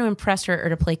not there to impress her or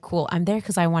to play cool. I'm there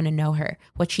because I want to know her,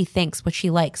 what she thinks, what she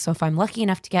likes. So if I'm lucky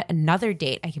enough to get another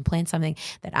date, I can plan something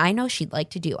that I know she'd like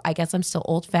to do. I guess I'm still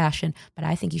old fashioned, but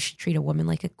I think you should treat a woman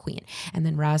like a queen. And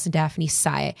then Roz and Daphne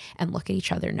sigh and look at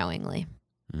each other knowingly.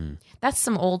 That's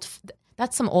some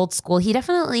old school. He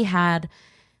definitely had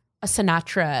a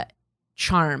Sinatra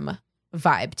charm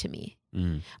vibe to me.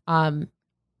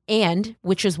 And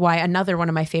which is why another one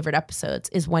of my favorite episodes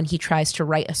is when he tries to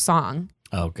write a song.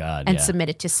 Oh God! And submit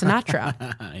it to Sinatra.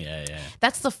 Yeah.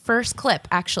 That's the first clip,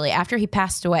 actually, after he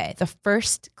passed away. The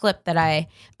first clip that I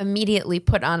immediately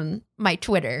put on my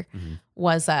Twitter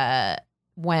was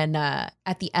when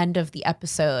at the end of the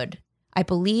episode, I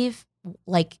believe,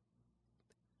 like,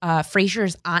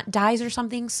 Frasier's aunt dies or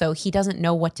something, so he doesn't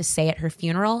know what to say at her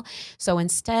funeral. So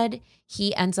instead,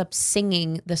 he ends up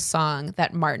singing the song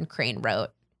that Martin Crane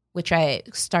wrote, which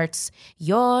starts,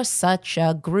 "You're such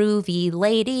a groovy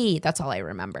lady." That's all I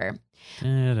remember.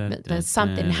 There's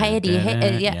something Heidi.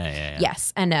 Yeah.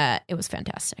 Yes, and it was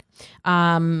fantastic.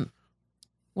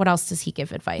 What else does he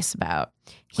give advice about?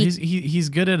 He's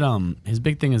good at his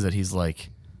big thing is that he's like,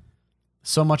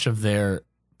 so much of their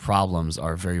problems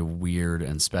are very weird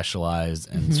and specialized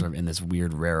and sort of in this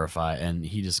weird rarefied, and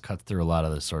he just cuts through a lot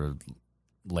of the sort of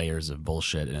layers of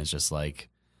bullshit, and it's just like,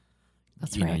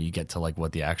 that's you right. know, you get to like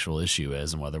what the actual issue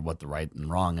is and what the right and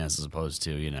wrong is, as opposed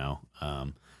to, you know,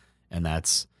 and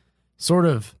that's sort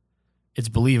of, it's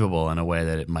believable in a way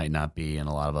that it might not be in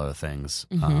a lot of other things,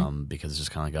 because it's just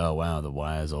kind of like, oh wow, the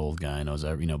wise old guy knows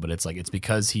everything, you know, but it's like, it's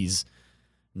because his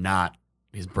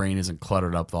brain isn't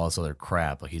cluttered up with all this other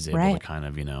crap. Like he's able to kind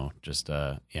of, you know, just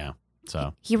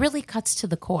so he really cuts to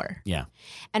the core. Yeah.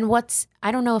 And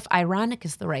I don't know if ironic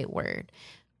is the right word,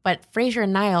 but Frasier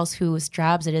and Niles, whose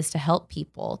jobs it is to help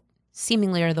people,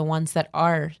 seemingly are the ones that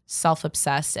are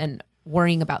self-obsessed and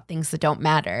worrying about things that don't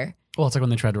matter. Well, it's like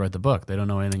when they tried to write the book, they don't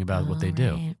know anything about what they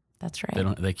do. That's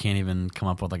right. They can't even come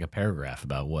up with like a paragraph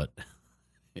about what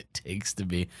it takes to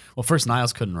be. Well, first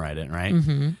Niles couldn't write it, right?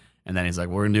 And then he's like,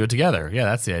 we're going to do it together. Yeah,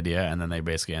 that's the idea. And then they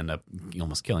basically end up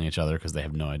almost killing each other because they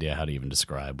have no idea how to even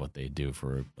describe what they do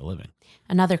for a living.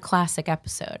 Another classic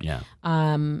episode. Yeah.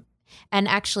 And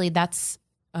actually there's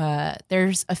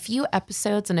a few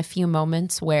episodes and a few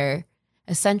moments where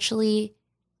essentially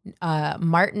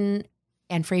Martin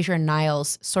and Frasier and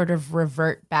Niles sort of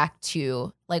revert back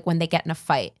to, like, when they get in a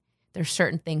fight, there's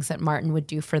certain things that Martin would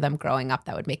do for them growing up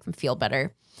that would make them feel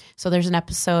better. So there's an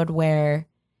episode where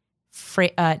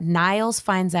Niles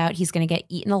finds out he's going to get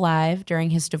eaten alive during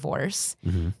his divorce.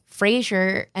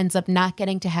 Frasier ends up not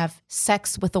getting to have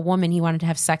sex with a woman he wanted to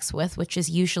have sex with, which is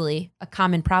usually a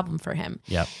common problem for him.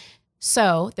 Yep.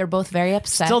 So they're both very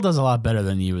upset. Still does a lot better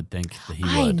than you would think that he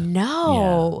would. I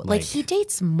know. Yeah, like he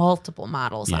dates multiple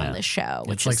models on this show.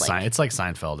 It's which like it's like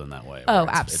Seinfeld in that way. Oh,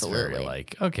 it's absolutely. very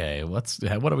like, okay, what's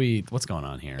going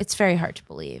on here? It's very hard to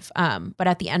believe. But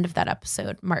at the end of that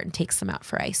episode, Martin takes them out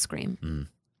for ice cream,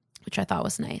 which I thought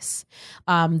was nice.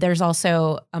 There's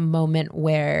also a moment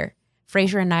where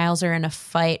Frasier and Niles are in a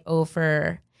fight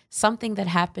over something that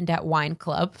happened at Wine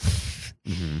Club.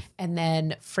 And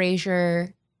then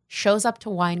Frasier shows up to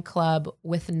Wine Club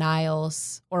with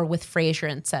Niles or with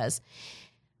Frasier and says,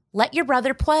 "Let your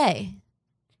brother play."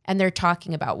 And they're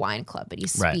talking about Wine Club, but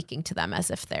he's speaking to them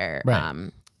as if they're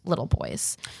little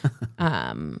boys,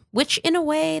 which in a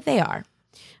way they are.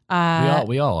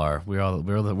 We all are. We're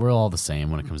all the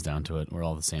same when it comes down to it. We're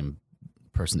all the same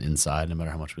person inside, no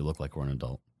matter how much we look like we're an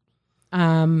adult.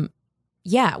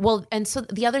 Yeah. Well, and so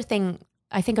the other thing,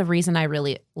 I think a reason I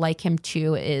really like him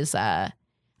too is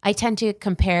I tend to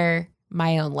compare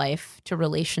my own life to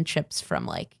relationships from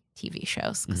like TV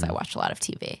shows because I watch a lot of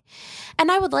TV.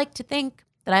 And I would like to think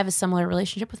that I have a similar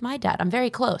relationship with my dad. I'm very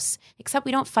close, except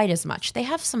we don't fight as much. They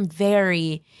have some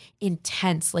very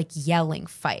intense, like yelling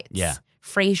fights. Yeah.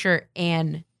 Frasier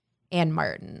and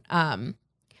Martin.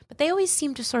 But they always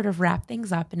seem to sort of wrap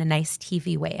things up in a nice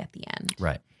TV way at the end.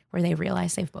 Right. Where they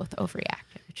realize they've both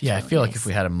overreacted. Yeah, really I feel like if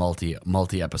we had a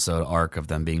multi-episode arc of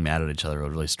them being mad at each other, it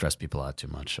would really stress people out too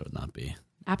much. It would not be.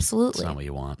 Absolutely. It's not what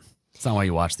you want. It's not why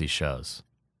you watch these shows.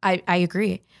 I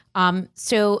agree.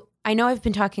 So I know I've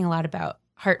been talking a lot about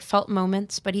heartfelt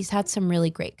moments, but he's had some really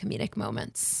great comedic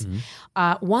moments.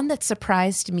 One that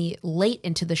surprised me late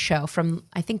into the show from,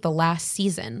 I think, the last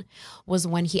season was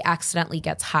when he accidentally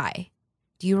gets high.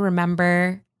 Do you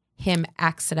remember him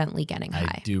accidentally getting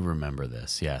high? I do remember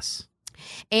this, yes.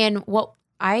 And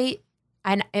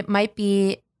it might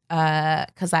be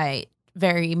because I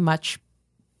very much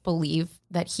believe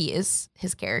that he is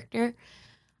his character.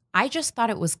 I just thought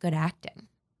it was good acting.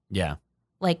 Yeah.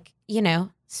 Like, you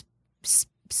know,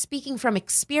 speaking from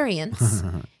experience,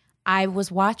 I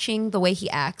was watching the way he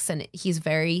acts, and he's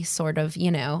very sort of,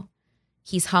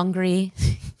 he's hungry.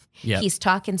 Yeah. He's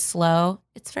talking slow.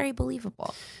 It's very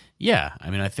believable. Yeah, I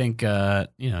mean, I think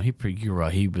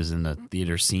he was in the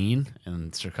theater scene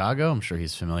in Chicago. I'm sure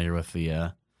he's familiar with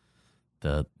the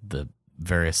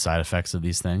various side effects of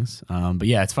these things. But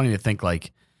yeah, it's funny to think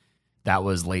like that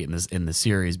was late in the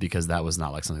series because that was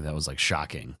not like something that was like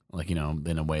shocking, like in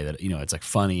a way that it's like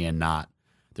funny and not.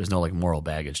 There's no like moral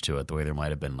baggage to it the way there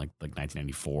might have been like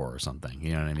 1994 or something.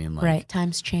 You know what I mean? Like, right.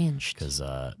 Times changed. Because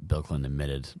Bill Clinton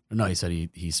admitted, no, he said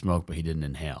he smoked, but he didn't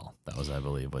inhale. That was, I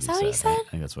believe, what Is he that said. what he said? I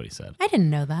think that's what he said. I didn't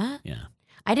know that. Yeah.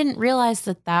 I didn't realize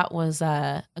that was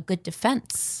a good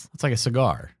defense. It's like a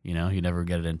cigar, you never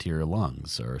get it into your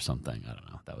lungs or something. I don't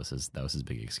know. That was his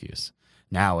big excuse.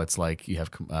 Now it's like you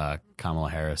have Kamala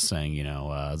Harris saying,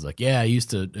 I was like, yeah, I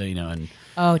used to, and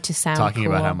to sound talking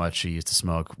cool. about how much she used to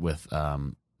smoke with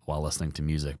while listening to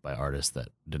music by artists that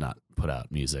did not put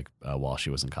out music while she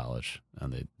was in college,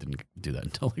 and they didn't do that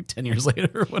until like 10 years later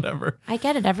or whatever. I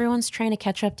get it. Everyone's trying to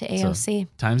catch up to AOC. So,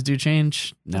 times do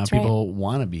change. Now That's people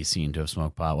want to be seen to have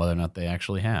smoked pot, whether or not they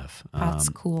actually have. Pot's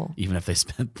cool. Even if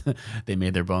they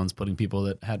made their bones putting people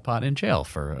that had pot in jail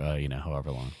for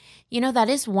however long. That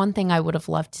is one thing I would have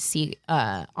loved to see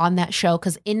on that show,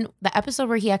 because in the episode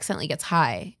where he accidentally gets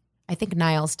high, I think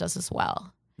Niles does as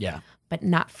well. Yeah. But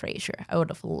not Frasier. I would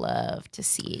have loved to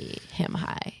see him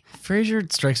high. Frasier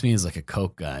strikes me as like a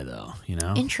coke guy, though.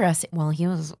 Interesting. Well, he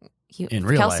in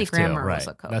real Kelsey life Grammer too, right? was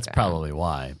a coke That's guy. probably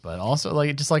why. But also,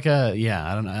 like, just like I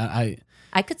don't know. I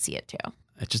could see it too.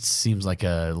 It just seems like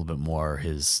a little bit more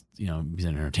his. He's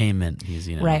in entertainment. He's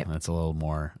right. That's a little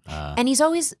more. And he's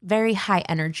always very high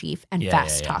energy and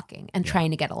fast talking and Yeah.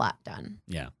 trying to get a lot done.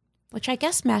 Yeah. Which I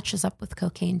guess matches up with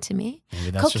cocaine to me.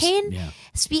 Maybe that's cocaine,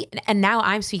 and now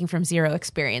I'm speaking from zero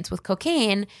experience with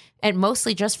cocaine, and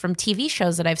mostly just from TV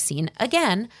shows that I've seen.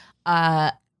 Again,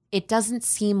 it doesn't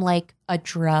seem like a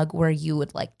drug where you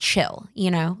would like chill,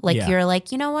 You're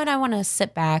like, you know what? I want to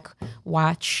sit back,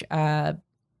 watch,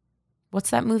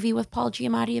 what's that movie with Paul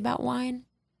Giamatti about wine?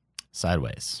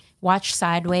 Sideways. Watch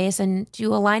Sideways and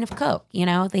do a line of coke.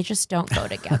 They just don't go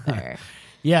together.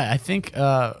 Yeah, I think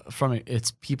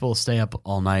it's people stay up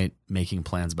all night making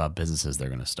plans about businesses they're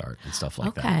going to start and stuff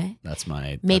like that. That's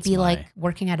like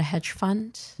working at a hedge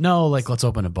fund. No, like let's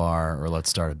open a bar or let's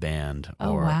start a band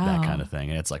or that kind of thing.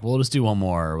 And it's like, well, we'll just do one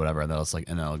more or whatever. And then it's like,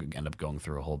 and they'll end up going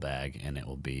through a whole bag, and it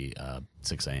will be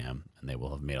 6 a.m. and they will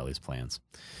have made all these plans.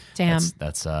 Damn,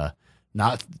 that's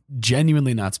not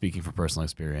genuinely not speaking from personal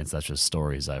experience. That's just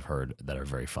stories I've heard that are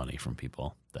very funny from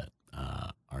people that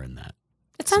are in that.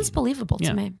 It sounds believable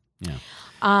to me. Yeah.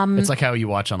 It's like how you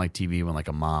watch on like TV when like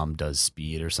a mom does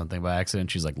speed or something by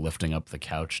accident. She's like lifting up the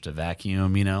couch to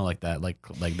vacuum, like that, like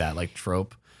that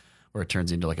trope where it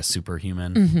turns into like a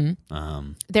superhuman.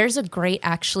 Mm-hmm. There's a great,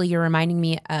 actually, you're reminding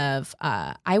me of,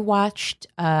 I watched,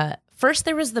 first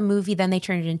there was the movie, then they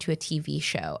turned it into a TV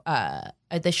show.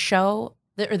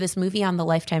 This movie on the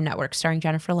Lifetime Network starring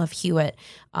Jennifer Love Hewitt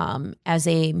as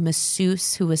a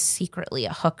masseuse who was secretly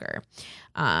a hooker.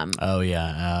 What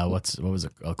was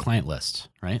it? A Client List,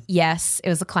 right? Yes, it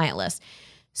was a Client List.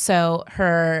 So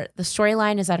the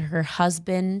storyline is that her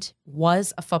husband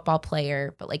was a football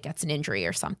player, but like gets an injury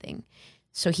or something.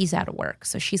 So he's out of work.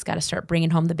 So she's got to start bringing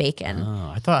home the bacon.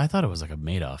 Oh, I thought it was like a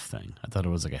Madoff thing. I thought it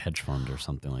was like a hedge fund or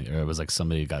something or it was like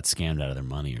somebody who got scammed out of their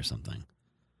money or something.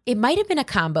 It might have been a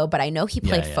combo, but I know he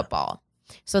played football.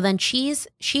 So then she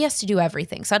has to do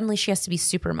everything. Suddenly she has to be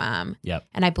super mom. Yep.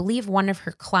 And I believe one of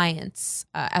her clients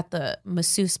at the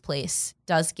masseuse place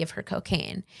does give her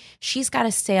cocaine. She's got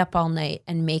to stay up all night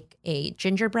and make a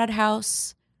gingerbread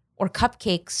house or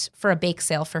cupcakes for a bake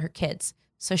sale for her kids.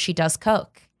 So she does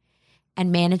coke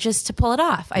and manages to pull it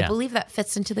off. I believe that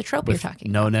fits into the trope you're talking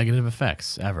about. No negative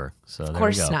effects ever. So of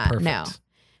course not. Perfect. No.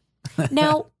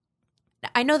 Now,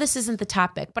 I know this isn't the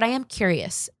topic, but I am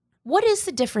curious. What is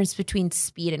the difference between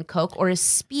speed and coke, or is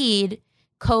speed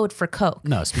code for coke?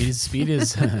 No, speed is speed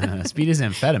is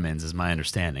amphetamines, is my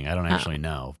understanding. I don't actually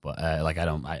know, but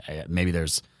maybe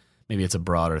it's a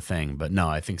broader thing, but no,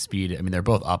 I think speed. I mean, they're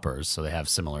both uppers, so they have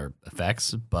similar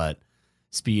effects, but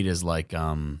speed is like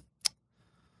Adderall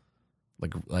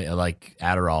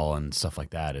and stuff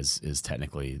like that is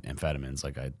technically amphetamines.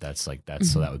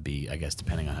 So that would be, I guess,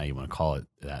 depending on how you want to call it,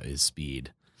 that is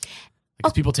speed.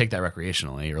 Because people take that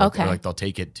recreationally, or they'll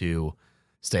take it to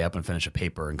stay up and finish a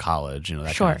paper in college,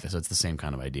 that kind of thing. So it's the same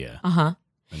kind of idea.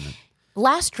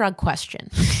 Last drug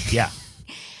question. Yeah.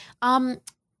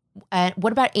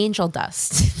 What about angel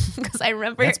dust? Because I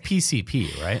remember that's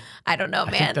PCP, right? I don't know,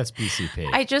 man. I think that's PCP.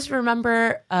 I just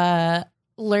remember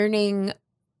learning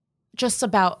just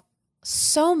about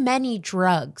so many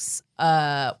drugs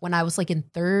when I was like in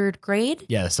 3rd grade.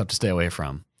 Yeah, stuff to stay away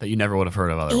from that you never would have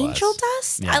heard of otherwise. Angel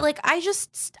dust? Yeah.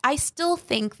 I still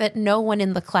think that no one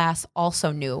in the class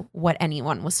also knew what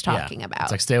anyone was talking about.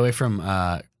 It's like stay away from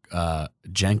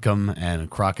Jenkum and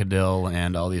Crocodile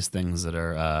and all these things that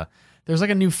are there's like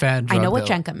a new fad drug. I know what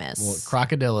Jenkum is. Well,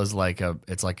 Crocodile is like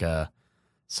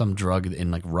some drug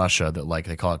in like Russia that like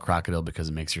they call it Crocodile because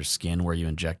it makes your skin where you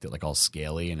inject it like all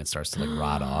scaly and it starts to like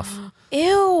rot off.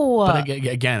 Ew. But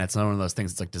again, it's not one of those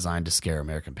things that's like designed to scare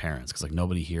American parents because like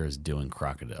nobody here is doing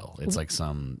Crocodile. It's like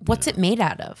some. What's it made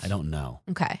out of? I don't know.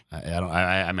 Okay.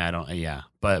 I don't. Yeah,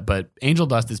 but Angel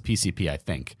Dust is PCP, I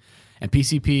think, and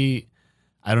PCP,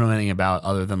 I don't know anything about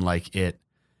other than like it.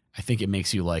 I think it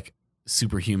makes you like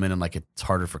superhuman and like it's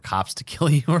harder for cops to kill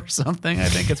you or something. I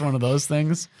think it's one of those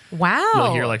things. Wow.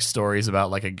 You'll hear like stories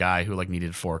about like a guy who like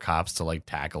needed 4 cops to like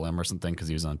tackle him or something because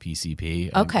he was on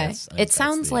PCP. Okay. It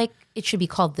sounds like it should be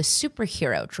called the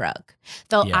superhero drug.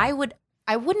 Though Yeah.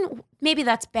 I wouldn't, maybe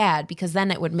that's bad because then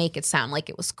it would make it sound like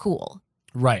it was cool.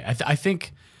 Right. I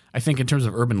think in terms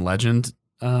of urban legend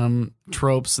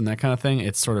tropes and that kind of thing,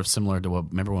 it's sort of similar to what,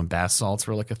 remember when bath salts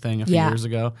were like a thing a few years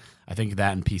ago? I think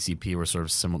that and PCP were sort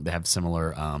of similar. They have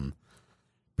similar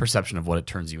perception of what it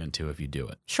turns you into if you do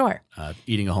it. Sure.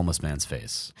 Eating a homeless man's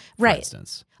face, for Right.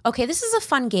 instance. Okay, this is a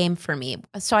fun game for me.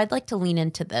 So I'd like to lean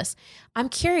into this. I'm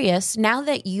curious, now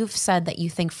that you've said that you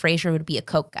think Frasier would be a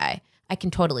coke guy, I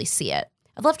can totally see it.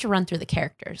 I'd love to run through the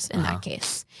characters in that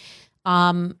case.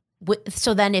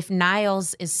 So then if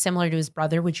Niles is similar to his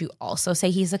brother, would you also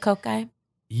say he's a coke guy?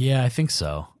 Yeah, I think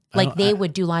so. Like they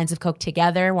would do lines of coke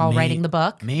together while writing the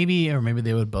book? Maybe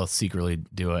they would both secretly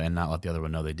do it and not let the other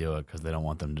one know they do it because they don't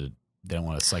want to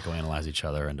psychoanalyze each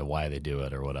other into why they do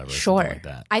it or whatever. Sure. Like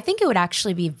that. I think it would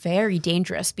actually be very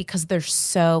dangerous because they're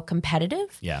so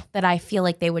competitive that I feel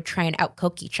like they would try and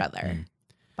out-coke each other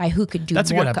by who could do more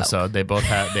That's a good coke. episode. They both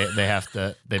have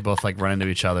they both like run into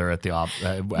each other at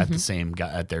the same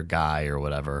guy, at their guy or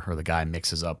whatever, or the guy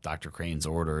mixes up Dr. Crane's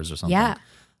orders or something. Yeah.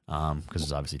 Because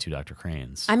there's obviously 2 Dr.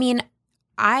 Cranes. I mean,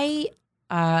 I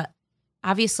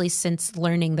obviously, since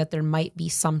learning that there might be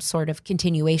some sort of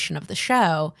continuation of the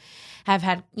show, have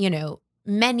had,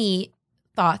 many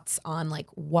thoughts on like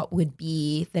what would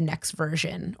be the next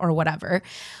version or whatever.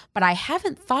 But I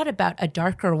haven't thought about a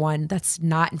darker one that's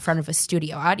not in front of a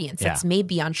studio audience. That's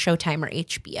maybe on Showtime or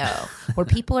HBO where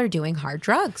people are doing hard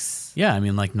drugs. Yeah, I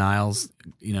mean, like Niles,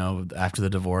 after the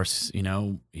divorce,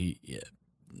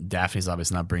 Daphne's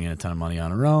obviously not bringing a ton of money on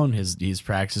her own. His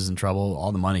practice is in trouble.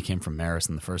 All the money came from Maris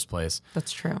in the first place.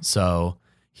 That's true. So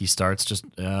he starts just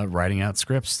writing out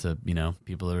scripts to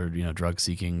people that are drug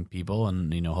seeking people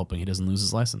and hoping he doesn't lose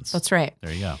his license. That's right.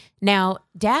 There you go. Now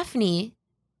Daphne,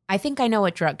 I think I know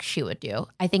what drug she would do.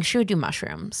 I think she would do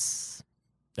mushrooms.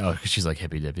 Oh, because she's like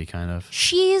hippy dippy kind of.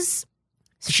 She's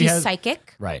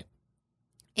psychic, right?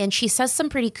 And she says some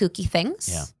pretty kooky things.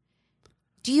 Yeah.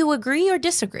 Do you agree or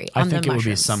disagree on the mushrooms? I think it would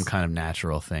be some kind of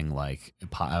natural thing like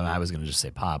pot. I was going to just say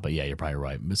pot, but yeah, you're probably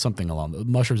right. Something along the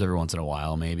mushrooms every once in a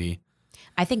while, maybe.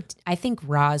 I think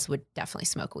Roz would definitely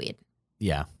smoke weed.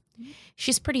 Yeah.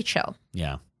 She's pretty chill.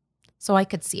 Yeah. So I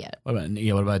could see it. What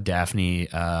about Daphne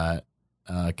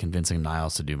convincing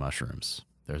Niles to do mushrooms?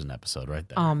 There's an episode right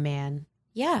there. Oh, man.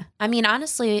 Yeah. I mean,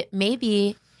 honestly,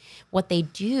 maybe what they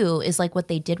do is like what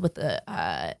they did with the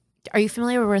are you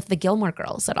familiar with the Gilmore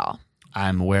Girls at all?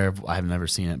 I'm aware of, I have never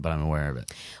seen it, but I'm aware of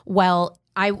it. Well,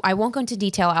 I won't go into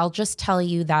detail. I'll just tell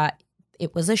you that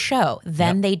it was a show.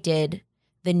 Then they did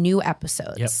the new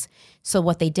episodes. Yep. So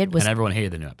what they did was... And everyone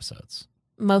hated the new episodes.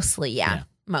 Mostly, yeah.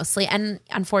 Mostly. And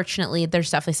unfortunately, there's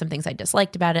definitely some things I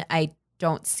disliked about it. I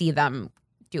don't see them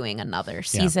doing another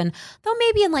season. Though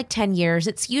maybe in like 10 years.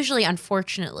 It's usually,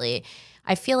 unfortunately,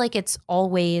 I feel like it's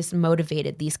always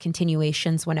motivated these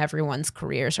continuations when everyone's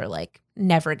careers are like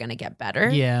never going to get better.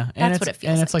 Yeah. That's what it feels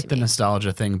like. And it's like to the me.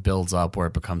 nostalgia thing builds up where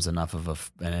it becomes enough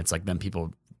of and it's like then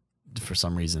people, for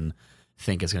some reason,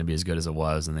 think it's going to be as good as it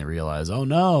was and they realize, oh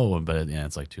no, but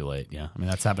it's like too late. Yeah. I mean,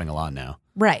 that's happening a lot now.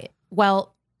 Right.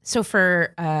 Well, so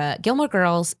for Gilmore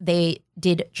Girls, they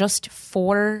did just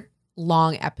 4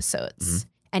 long episodes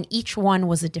and each one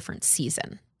was a different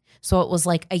season. So it was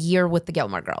like a year with the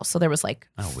Gilmore Girls. So there was like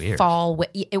weird. fall.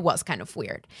 It was kind of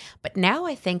weird. But now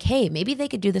I think, hey, maybe they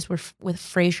could do this with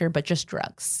Frasier, but just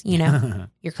drugs,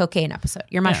 your cocaine episode,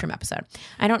 your mushroom episode.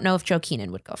 I don't know if Joe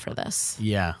Keenan would go for this.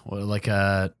 Yeah. Well, like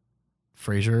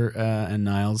Frasier and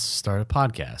Niles start a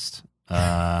podcast.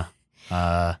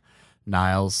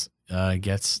 Niles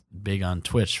gets big on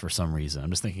Twitch for some reason. I'm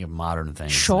just thinking of modern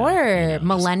things. Sure. You know,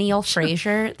 Millennial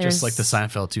Frasier. There's just like the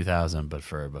Seinfeld 2000, but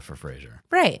for Frasier.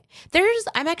 Right.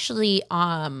 I'm actually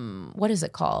what is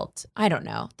it called? I don't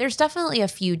know. There's definitely a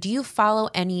few. Do you follow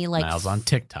any like Niles on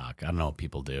TikTok. I don't know what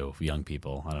people do. Young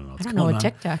people. I don't know. I don't know what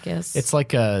TikTok is. It's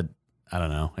like I don't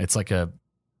know. It's like a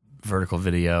vertical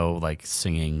video like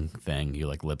singing thing. You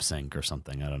like lip sync or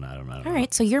something. I don't know. All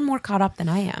right. So you're more caught up than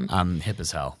I am. I'm hip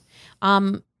as hell.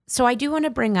 So I do want to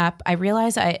bring up, I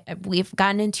realize we've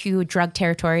gotten into drug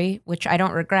territory, which I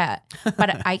don't regret,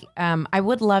 but I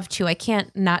would love to. I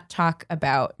can't not talk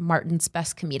about Martin's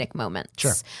best comedic moments.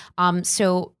 Sure.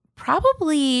 So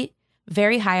probably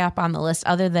very high up on the list,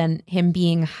 other than him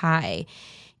being high,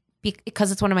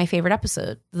 because it's one of my favorite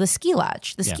episodes, the Ski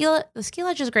Lodge. The Ski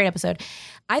Lodge is a great episode.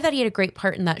 I thought he had a great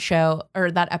part in that show,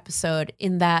 or that episode,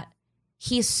 in that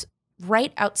he's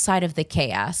right outside of the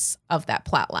chaos of that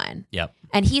plot line. Yep.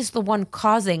 And he's the one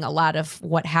causing a lot of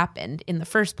what happened in the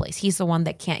first place. He's the one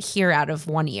that can't hear out of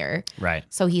one ear. Right.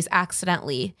 So he's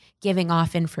accidentally giving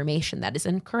off information that is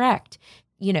incorrect.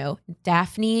 You know,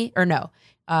 Daphne, or no,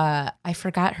 I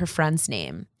forgot her friend's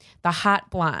name. The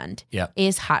hot blonde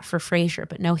is hot for Frasier,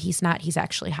 but no, he's not. He's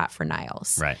actually hot for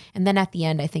Niles. Right. And then at the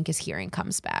end, I think his hearing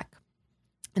comes back.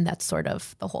 And that's sort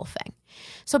of the whole thing.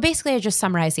 So basically, I just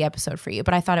summarized the episode for you,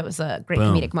 but I thought it was a great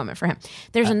comedic moment for him.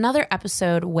 There's another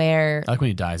episode where I like when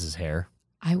he dyes his hair.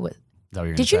 I would.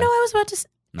 Did you know I was about to?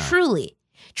 No.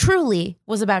 Truly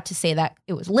was about to say that.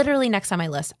 It was literally next on my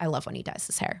list. I love when he dyes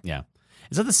his hair. Yeah.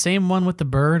 Is that the same one with the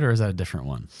bird, or is that a different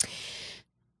one?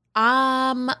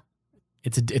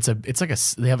 It's like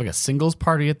they have like a singles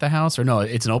party at the house, or no?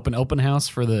 It's an open house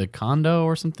for the condo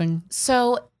or something.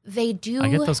 So they do. I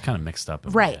get those kind of mixed up.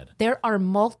 In right. My head. There are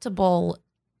multiple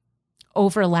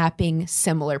overlapping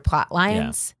similar plot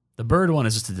lines. Yeah. The bird one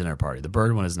is just a dinner party. The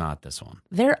bird one is not this one.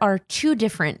 There are two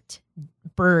different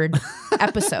bird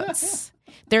episodes.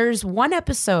 There's one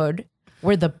episode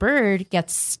where the bird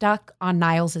gets stuck on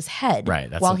Niles' head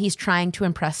while he's trying to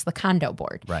impress the condo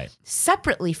board. Right.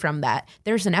 Separately from that,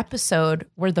 there's an episode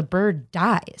where the bird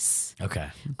dies. Okay.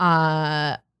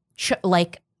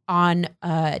 Like on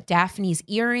Daphne's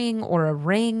earring or a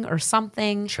ring or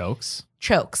something. Chokes.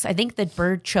 I think the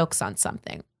bird chokes on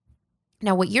something.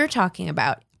 Now, what you're talking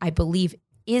about, I believe,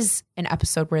 is an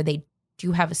episode where they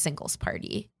do have a singles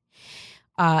party.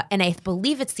 And I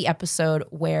believe it's the episode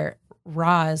where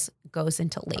Roz goes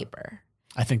into labor.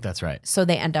 I think that's right. So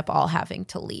they end up all having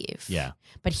to leave. Yeah.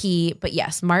 But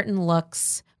yes, Martin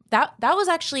looks, that was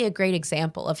actually a great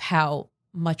example of how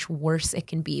much worse it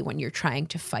can be when you're trying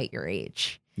to fight your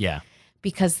age. Yeah.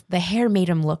 Because the hair made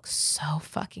him look so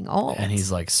fucking old. And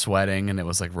he's like sweating, and it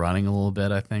was like running a little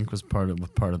bit, I think, was part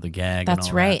of the gag. That's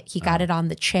and all right. That. He got it on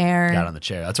the chair. Got on the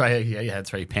chair. That's right. Yeah,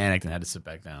 that's right. He panicked and had to sit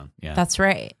back down. Yeah. That's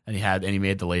right. And he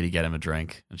made the lady get him a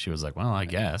drink, and she was like, well, I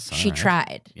guess. She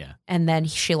tried. Yeah. And then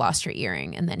she lost her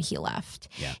earring, and then he left.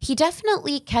 Yeah. He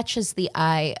definitely catches the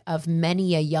eye of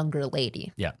many a younger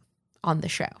lady. Yeah. On the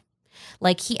show.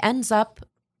 Like he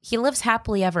lives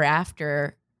happily ever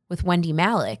after with Wendy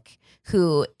Malick,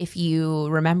 who, if you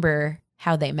remember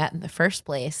how they met in the first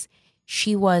place,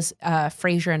 she was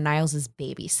Frasier and Niles'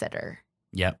 babysitter.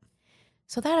 Yep.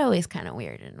 So that always kind of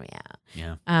weirded me out.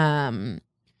 Yeah.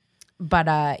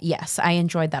 But yes, I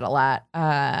enjoyed that a lot.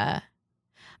 I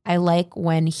like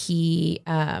when he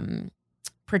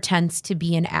pretends to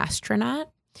be an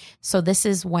astronaut. So this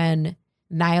is when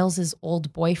Niles'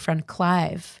 old boyfriend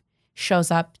Clive shows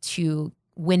up to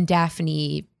win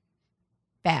Daphne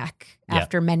back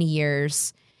after many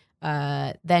years.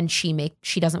 Then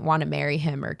she doesn't want to marry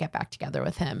him or get back together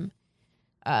with him.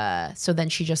 So then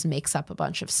she just makes up a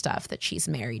bunch of stuff that she's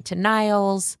married to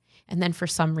Niles. And then for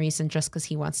some reason, just because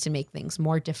he wants to make things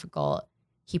more difficult,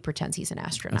 he pretends he's an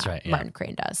astronaut. That's right. Yeah. Martin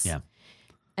Crane does. Yeah.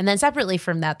 And then separately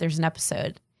from that, there's an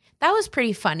episode that was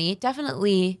pretty funny,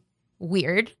 definitely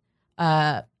weird,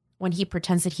 when he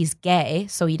pretends that he's gay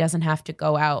so he doesn't have to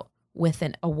go out with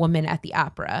a woman at the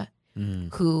opera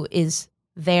who is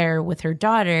there with her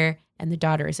daughter, and the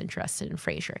daughter is interested in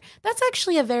Frasier. That's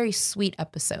actually a very sweet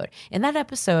episode. In that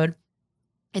episode,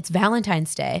 it's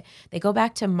Valentine's Day. They go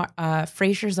back to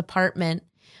Frasier's apartment.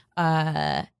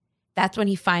 That's when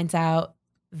he finds out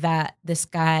that this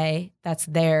guy that's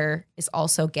there is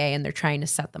also gay, and they're trying to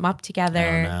set them up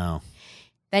together. Oh, no.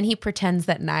 Then he pretends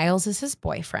that Niles is his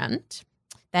boyfriend.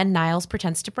 Then Niles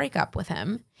pretends to break up with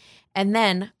him. And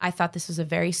then I thought this was a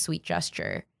very sweet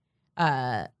gesture.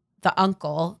 The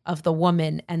uncle of the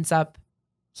woman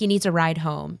he needs a ride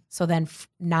home. So then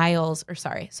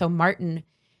Martin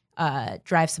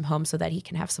drives him home so that he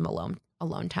can have some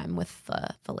alone time with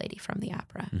the lady from the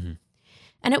opera. Mm-hmm.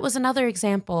 And it was another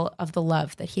example of the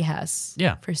love that he has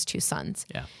Yeah. for his two sons.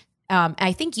 Yeah.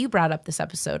 I think you brought up this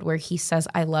episode where he says,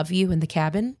 I love you in the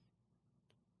cabin.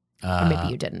 Or maybe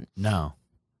you didn't. No.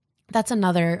 That's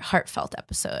another heartfelt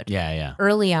episode. Yeah.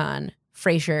 Early on,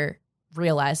 Frasier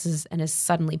realizes and is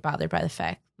suddenly bothered by the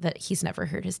fact that he's never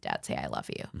heard his dad say "I love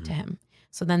you" to him.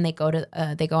 So then they go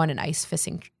on an ice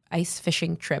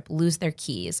fishing trip, lose their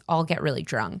keys, all get really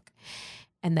drunk,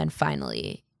 and then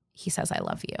finally he says "I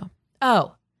love you."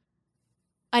 Oh,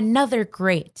 another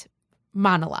great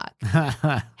monologue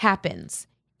happens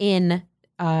in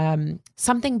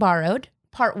Something Borrowed,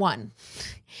 Part 1.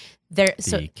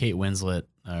 Kate Winslet,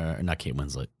 or not Kate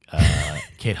Winslet,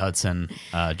 Kate Hudson,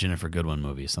 Jennifer Goodwin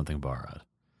movie, Something Borrowed.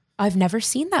 I've never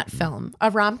seen that film.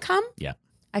 A rom-com? Yeah.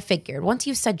 I figured. Once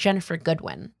you said Jennifer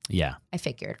Goodwin, Yeah. I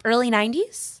figured. Early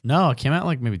 90s? No, it came out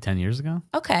like maybe 10 years ago.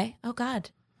 Okay. Oh,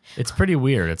 God. It's pretty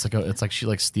weird. It's like she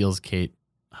like steals Kate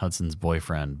Hudson's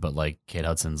boyfriend, but like Kate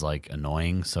Hudson's like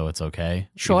annoying, so it's okay.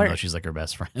 Sure. Even though she's like her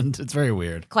best friend. It's very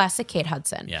weird. Classic Kate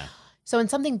Hudson. Yeah. So in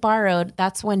Something Borrowed,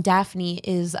 that's when Daphne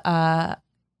is about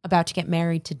to get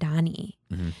married to Donnie.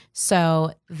 Mm-hmm.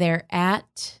 So they're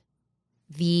at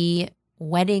the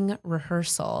wedding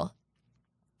rehearsal,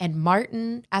 and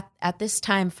Martin at this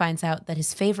time finds out that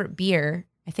his favorite beer,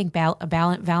 I think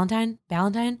Valentine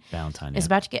is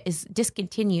about to is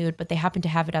discontinued, but they happen to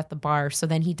have it at the bar. So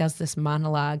then he does this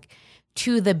monologue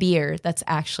to the beer that's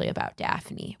actually about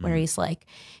Daphne, where he's like,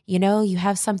 you know, you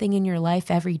have something in your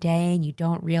life every day and you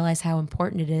don't realize how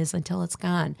important it is until it's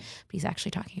gone. But he's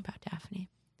actually talking about Daphne.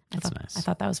 That's nice. I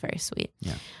thought that was very sweet.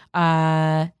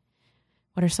 Yeah.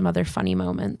 What are some other funny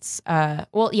moments?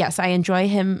 Well, yes, I enjoy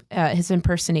his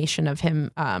impersonation of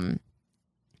him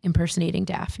impersonating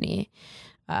Daphne.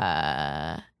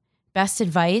 Best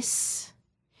advice.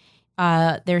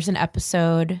 There's an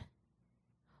episode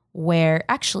where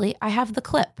actually I have the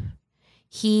clip.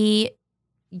 He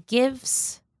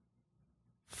gives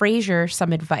Frasier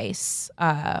some advice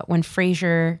when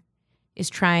Frasier is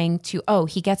trying to.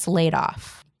 He gets laid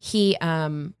off. He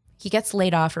gets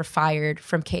laid off or fired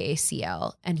from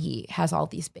KACL, and he has all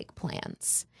these big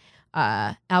plans.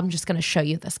 I'm just going to show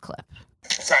you this clip.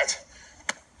 Besides,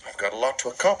 I've got a lot to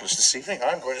accomplish this evening.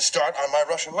 I'm going to start on my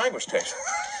Russian language test.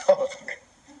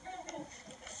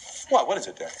 What is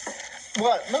it, Dad?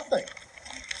 What? Nothing.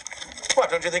 What,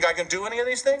 don't you think I can do any of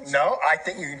these things? No, I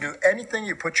think you can do anything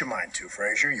you put your mind to,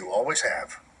 Frasier. You always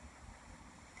have.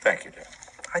 Thank you, Dad.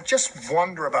 I just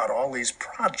wonder about all these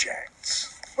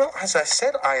projects. Well, as I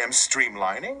said, I am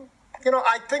streamlining. You know,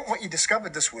 I think what you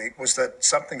discovered this week was that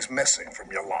something's missing from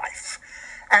your life.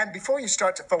 And before you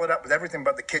start to fill it up with everything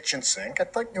but the kitchen sink, I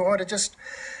think you ought to just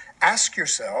ask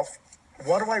yourself,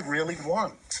 what do I really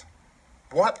want?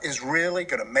 What is really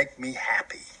going to make me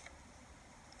happy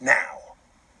now?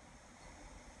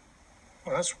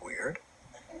 Well, that's weird.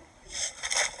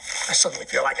 I suddenly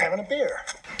feel like having a beer.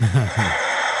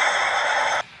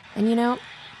 And you know,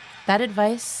 that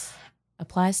advice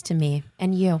applies to me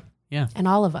and you. Yeah. And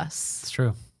all of us. It's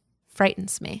true.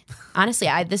 Frightens me. Honestly,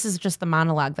 this is just the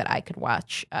monologue that I could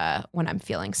watch when I'm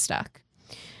feeling stuck.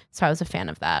 So I was a fan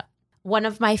of that. One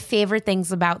of my favorite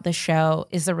things about the show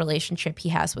is the relationship he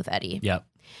has with Eddie. Yep.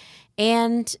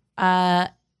 And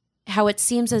how it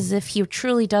seems as if he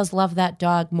truly does love that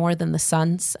dog more than the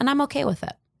sons. And I'm okay with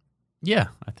it. Yeah.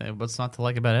 I think what's not to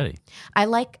like about Eddie? I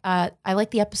like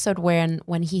the episode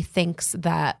when he thinks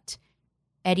that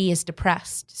Eddie is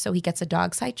depressed, so he gets a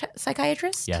dog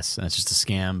psychiatrist. Yes, and it's just a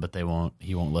scam, but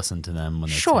he won't listen to them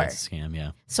when they Sure. say it's a scam.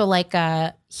 Yeah. So like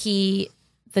the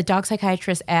dog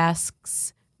psychiatrist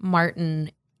asks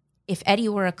Martin, if Eddie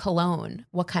were a cologne,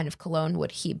 what kind of cologne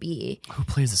would he be? Who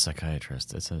plays the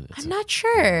psychiatrist? I'm not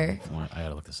sure. I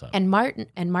gotta look this up. And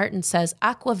Martin says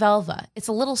Aqua Velva. It's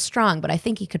a little strong, but I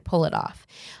think he could pull it off.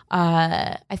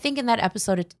 I think in that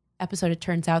episode it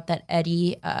turns out that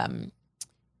Eddie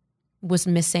was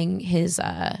missing his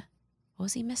what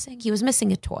was he missing? He was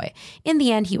missing a toy. In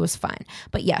the end, he was fine.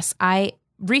 But yes, I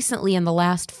recently in the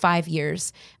last 5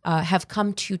 years have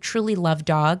come to truly love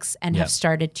dogs and have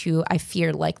started to, I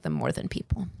fear, like them more than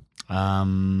people.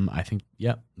 I think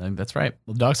that's right.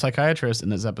 Well, dog psychiatrist in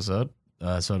this episode.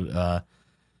 February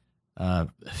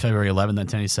 11th,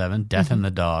 1997, Death and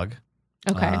the Dog.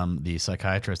 Okay. The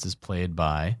psychiatrist is played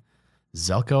by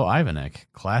Zelko Ivanek,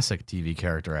 classic TV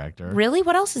character actor. Really?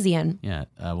 What else is he in? Yeah.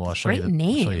 Well, I'll show Great you the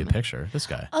name. picture. This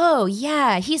guy. Oh,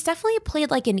 yeah. He's definitely played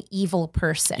like an evil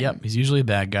person. Yep. He's usually a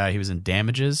bad guy. He was in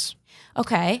Damages.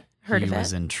 Okay. Heard of it. He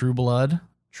was in True Blood.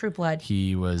 True Blood.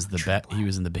 He was the bad. He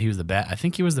was the bad. I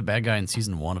think he was the bad guy in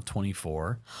season 1 of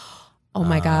 24. Oh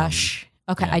my gosh.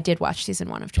 Okay, yeah. I did watch season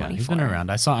 1 of 24. Yeah, he's been around.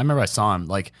 I remember I saw him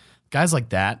like guys like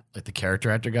that, like the character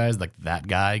actor guys, like that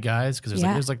guy guys, because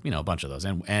there's like a bunch of those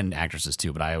and actresses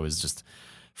too. But I always just,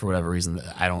 for whatever reason,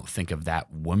 I don't think of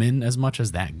that woman as much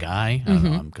as that guy. I don't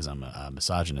know, because I'm a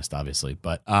misogynist, obviously.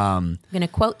 But I'm gonna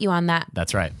quote you on that.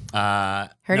 That's right.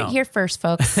 Heard it here first,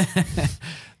 folks.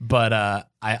 But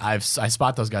I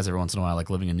spot those guys every once in a while, like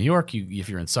living in New York. If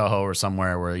you're in Soho or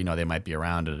somewhere where they might be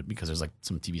around, because there's like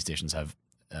some TV stations have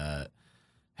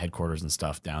headquarters and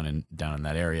stuff down in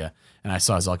that area. And I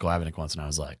saw Zeljko Avenik once, and I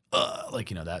was like,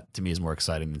 that to me is more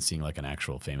exciting than seeing like an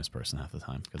actual famous person half the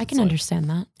time. I can understand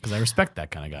that, because I respect that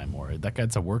kind of guy more. That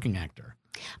guy's a working actor.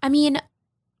 I mean,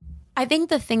 I think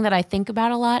the thing that I think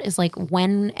about a lot is like,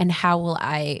 when and how will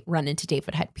I run into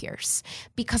David Hyde Pierce?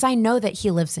 Because I know that he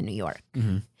lives in New York.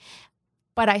 Mm-hmm.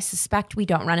 But I suspect we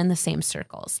don't run in the same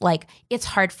circles. Like, it's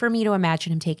hard for me to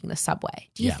imagine him taking the subway.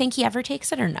 Do you think he ever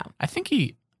takes it or no? I think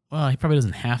he probably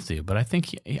doesn't have to, but I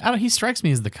think he strikes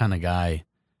me as the kind of guy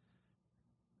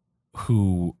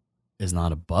who is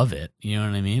not above it. You know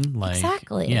what I mean? Like,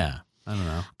 exactly. Yeah. I don't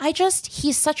know.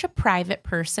 He's such a private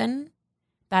person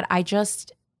that I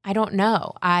don't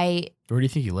know. Where do you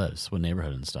think he lives? What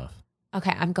neighborhood and stuff?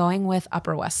 Okay, I'm going with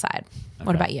Upper West Side. Okay.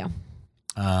 What about you?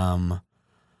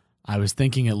 I was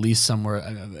thinking at least somewhere,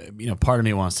 part of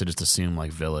me wants to just assume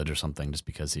like Village or something, just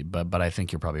because but I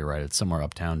think you're probably right. It's somewhere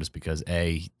uptown, just because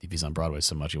if he's on Broadway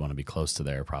so much, you want to be close to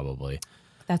there probably.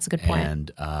 That's a good point.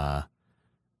 And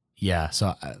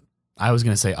so I was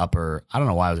going to say I don't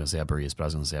know why I was going to say Upper East, but I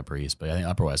was going to say Upper East, but I think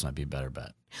Upper West might be a better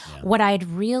bet. Yeah. What I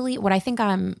think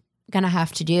I'm going to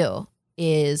have to do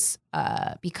is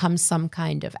become some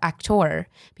kind of actor,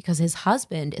 because his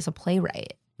husband is a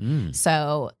playwright.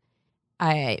 So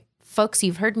folks,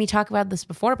 you've heard me talk about this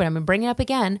before, but I'm going to bring it up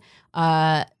again.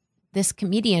 This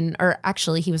comedian, or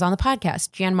actually he was on the podcast,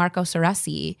 Gianmarco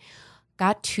Soresi,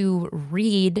 got to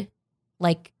read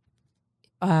like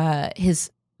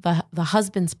the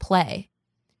husband's play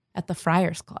at the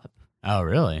Friars Club. Oh,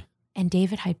 really? And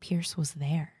David Hyde Pierce was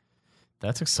there.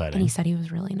 That's exciting. And he said he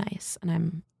was really nice, and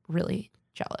I'm really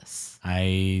jealous.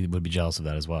 I would be jealous of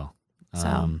that as well.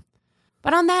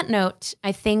 But on that note,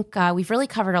 I think we've really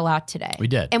covered a lot today. We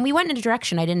did. And we went in a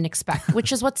direction I didn't expect,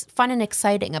 which is what's fun and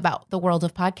exciting about the world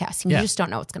of podcasting. You just don't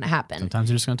know what's going to happen.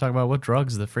 Sometimes you're just going to talk about what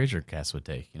drugs the Frasier cast would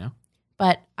take,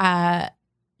 But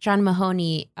John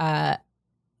Mahoney, I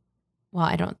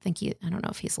don't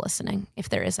know if he's listening. If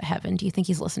there is a heaven, do you think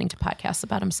he's listening to podcasts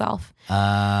about himself?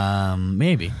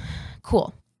 Maybe.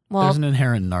 Cool. Well, there's an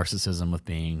inherent narcissism with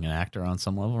being an actor on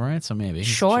some level, right? So maybe.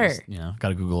 Sure. Just,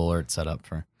 got a Google alert set up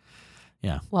for...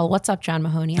 Yeah. Well, what's up, John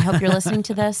Mahoney? I hope you're listening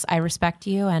to this. I respect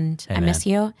you, and I miss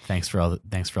you. Thanks for all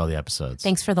the episodes.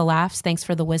 Thanks for the laughs. Thanks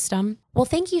for the wisdom. Well,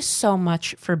 thank you so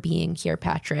much for being here,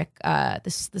 Patrick.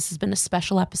 This has been a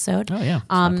special episode. Oh yeah, it's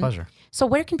my pleasure. So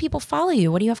where can people follow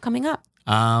you? What do you have coming up?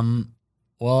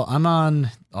 Well, I'm on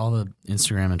all the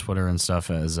Instagram and Twitter and stuff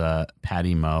as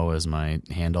Patty Mo is my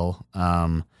handle.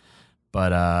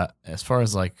 But as far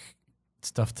as like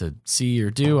stuff to see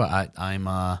or do,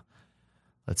 I'm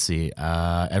let's see.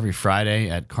 Every Friday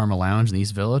at Karma Lounge in the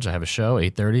East Village, I have a show,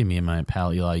 8:30. Me and my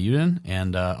pal Eli Uden,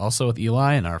 and also with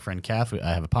Eli and our friend Kath,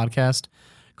 I have a podcast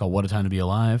called "What a Time to Be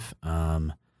Alive." You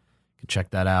can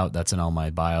check that out. That's in all my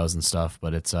bios and stuff.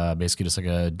 But it's basically just like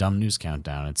a dumb news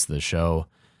countdown. It's the show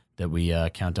that we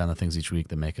count down the things each week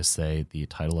that make us say the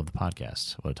title of the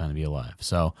podcast, "What a Time to Be Alive."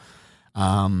 So,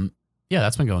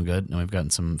 that's been going good, and we've gotten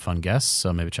some fun guests.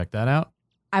 So maybe check that out.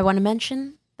 I want to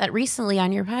mention that recently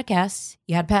on your podcast,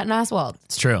 you had Patton Oswalt.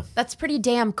 It's true. That's pretty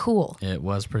damn cool. It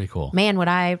was pretty cool. Man, would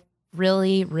I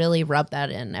really, really rub that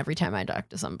in every time I talk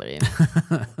to somebody.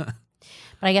 But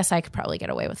I guess I could probably get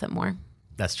away with it more.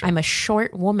 That's true. I'm a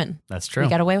short woman. That's true. We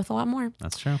get away with a lot more.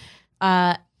 That's true.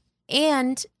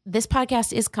 And this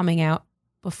podcast is coming out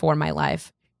before my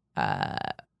live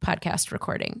podcast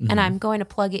recording. Mm-hmm. And I'm going to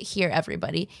plug it here,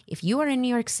 everybody. If you are in New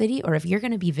York City, or if you're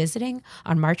going to be visiting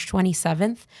on March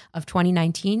 27th of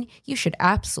 2019, you should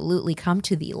absolutely come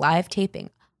to the live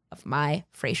taping of my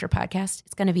Frasier podcast.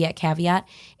 It's going to be at Caveat.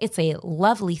 It's a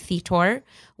lovely theater.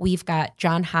 We've got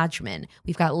John Hodgman.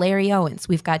 We've got Larry Owens.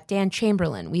 We've got Dan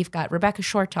Chamberlain. We've got Rebecca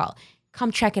Shortall.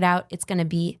 Come check it out. It's going to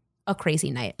be a crazy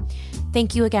night.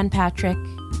 Thank you again, Patrick.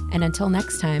 And until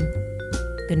next time,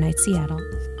 good night, Seattle.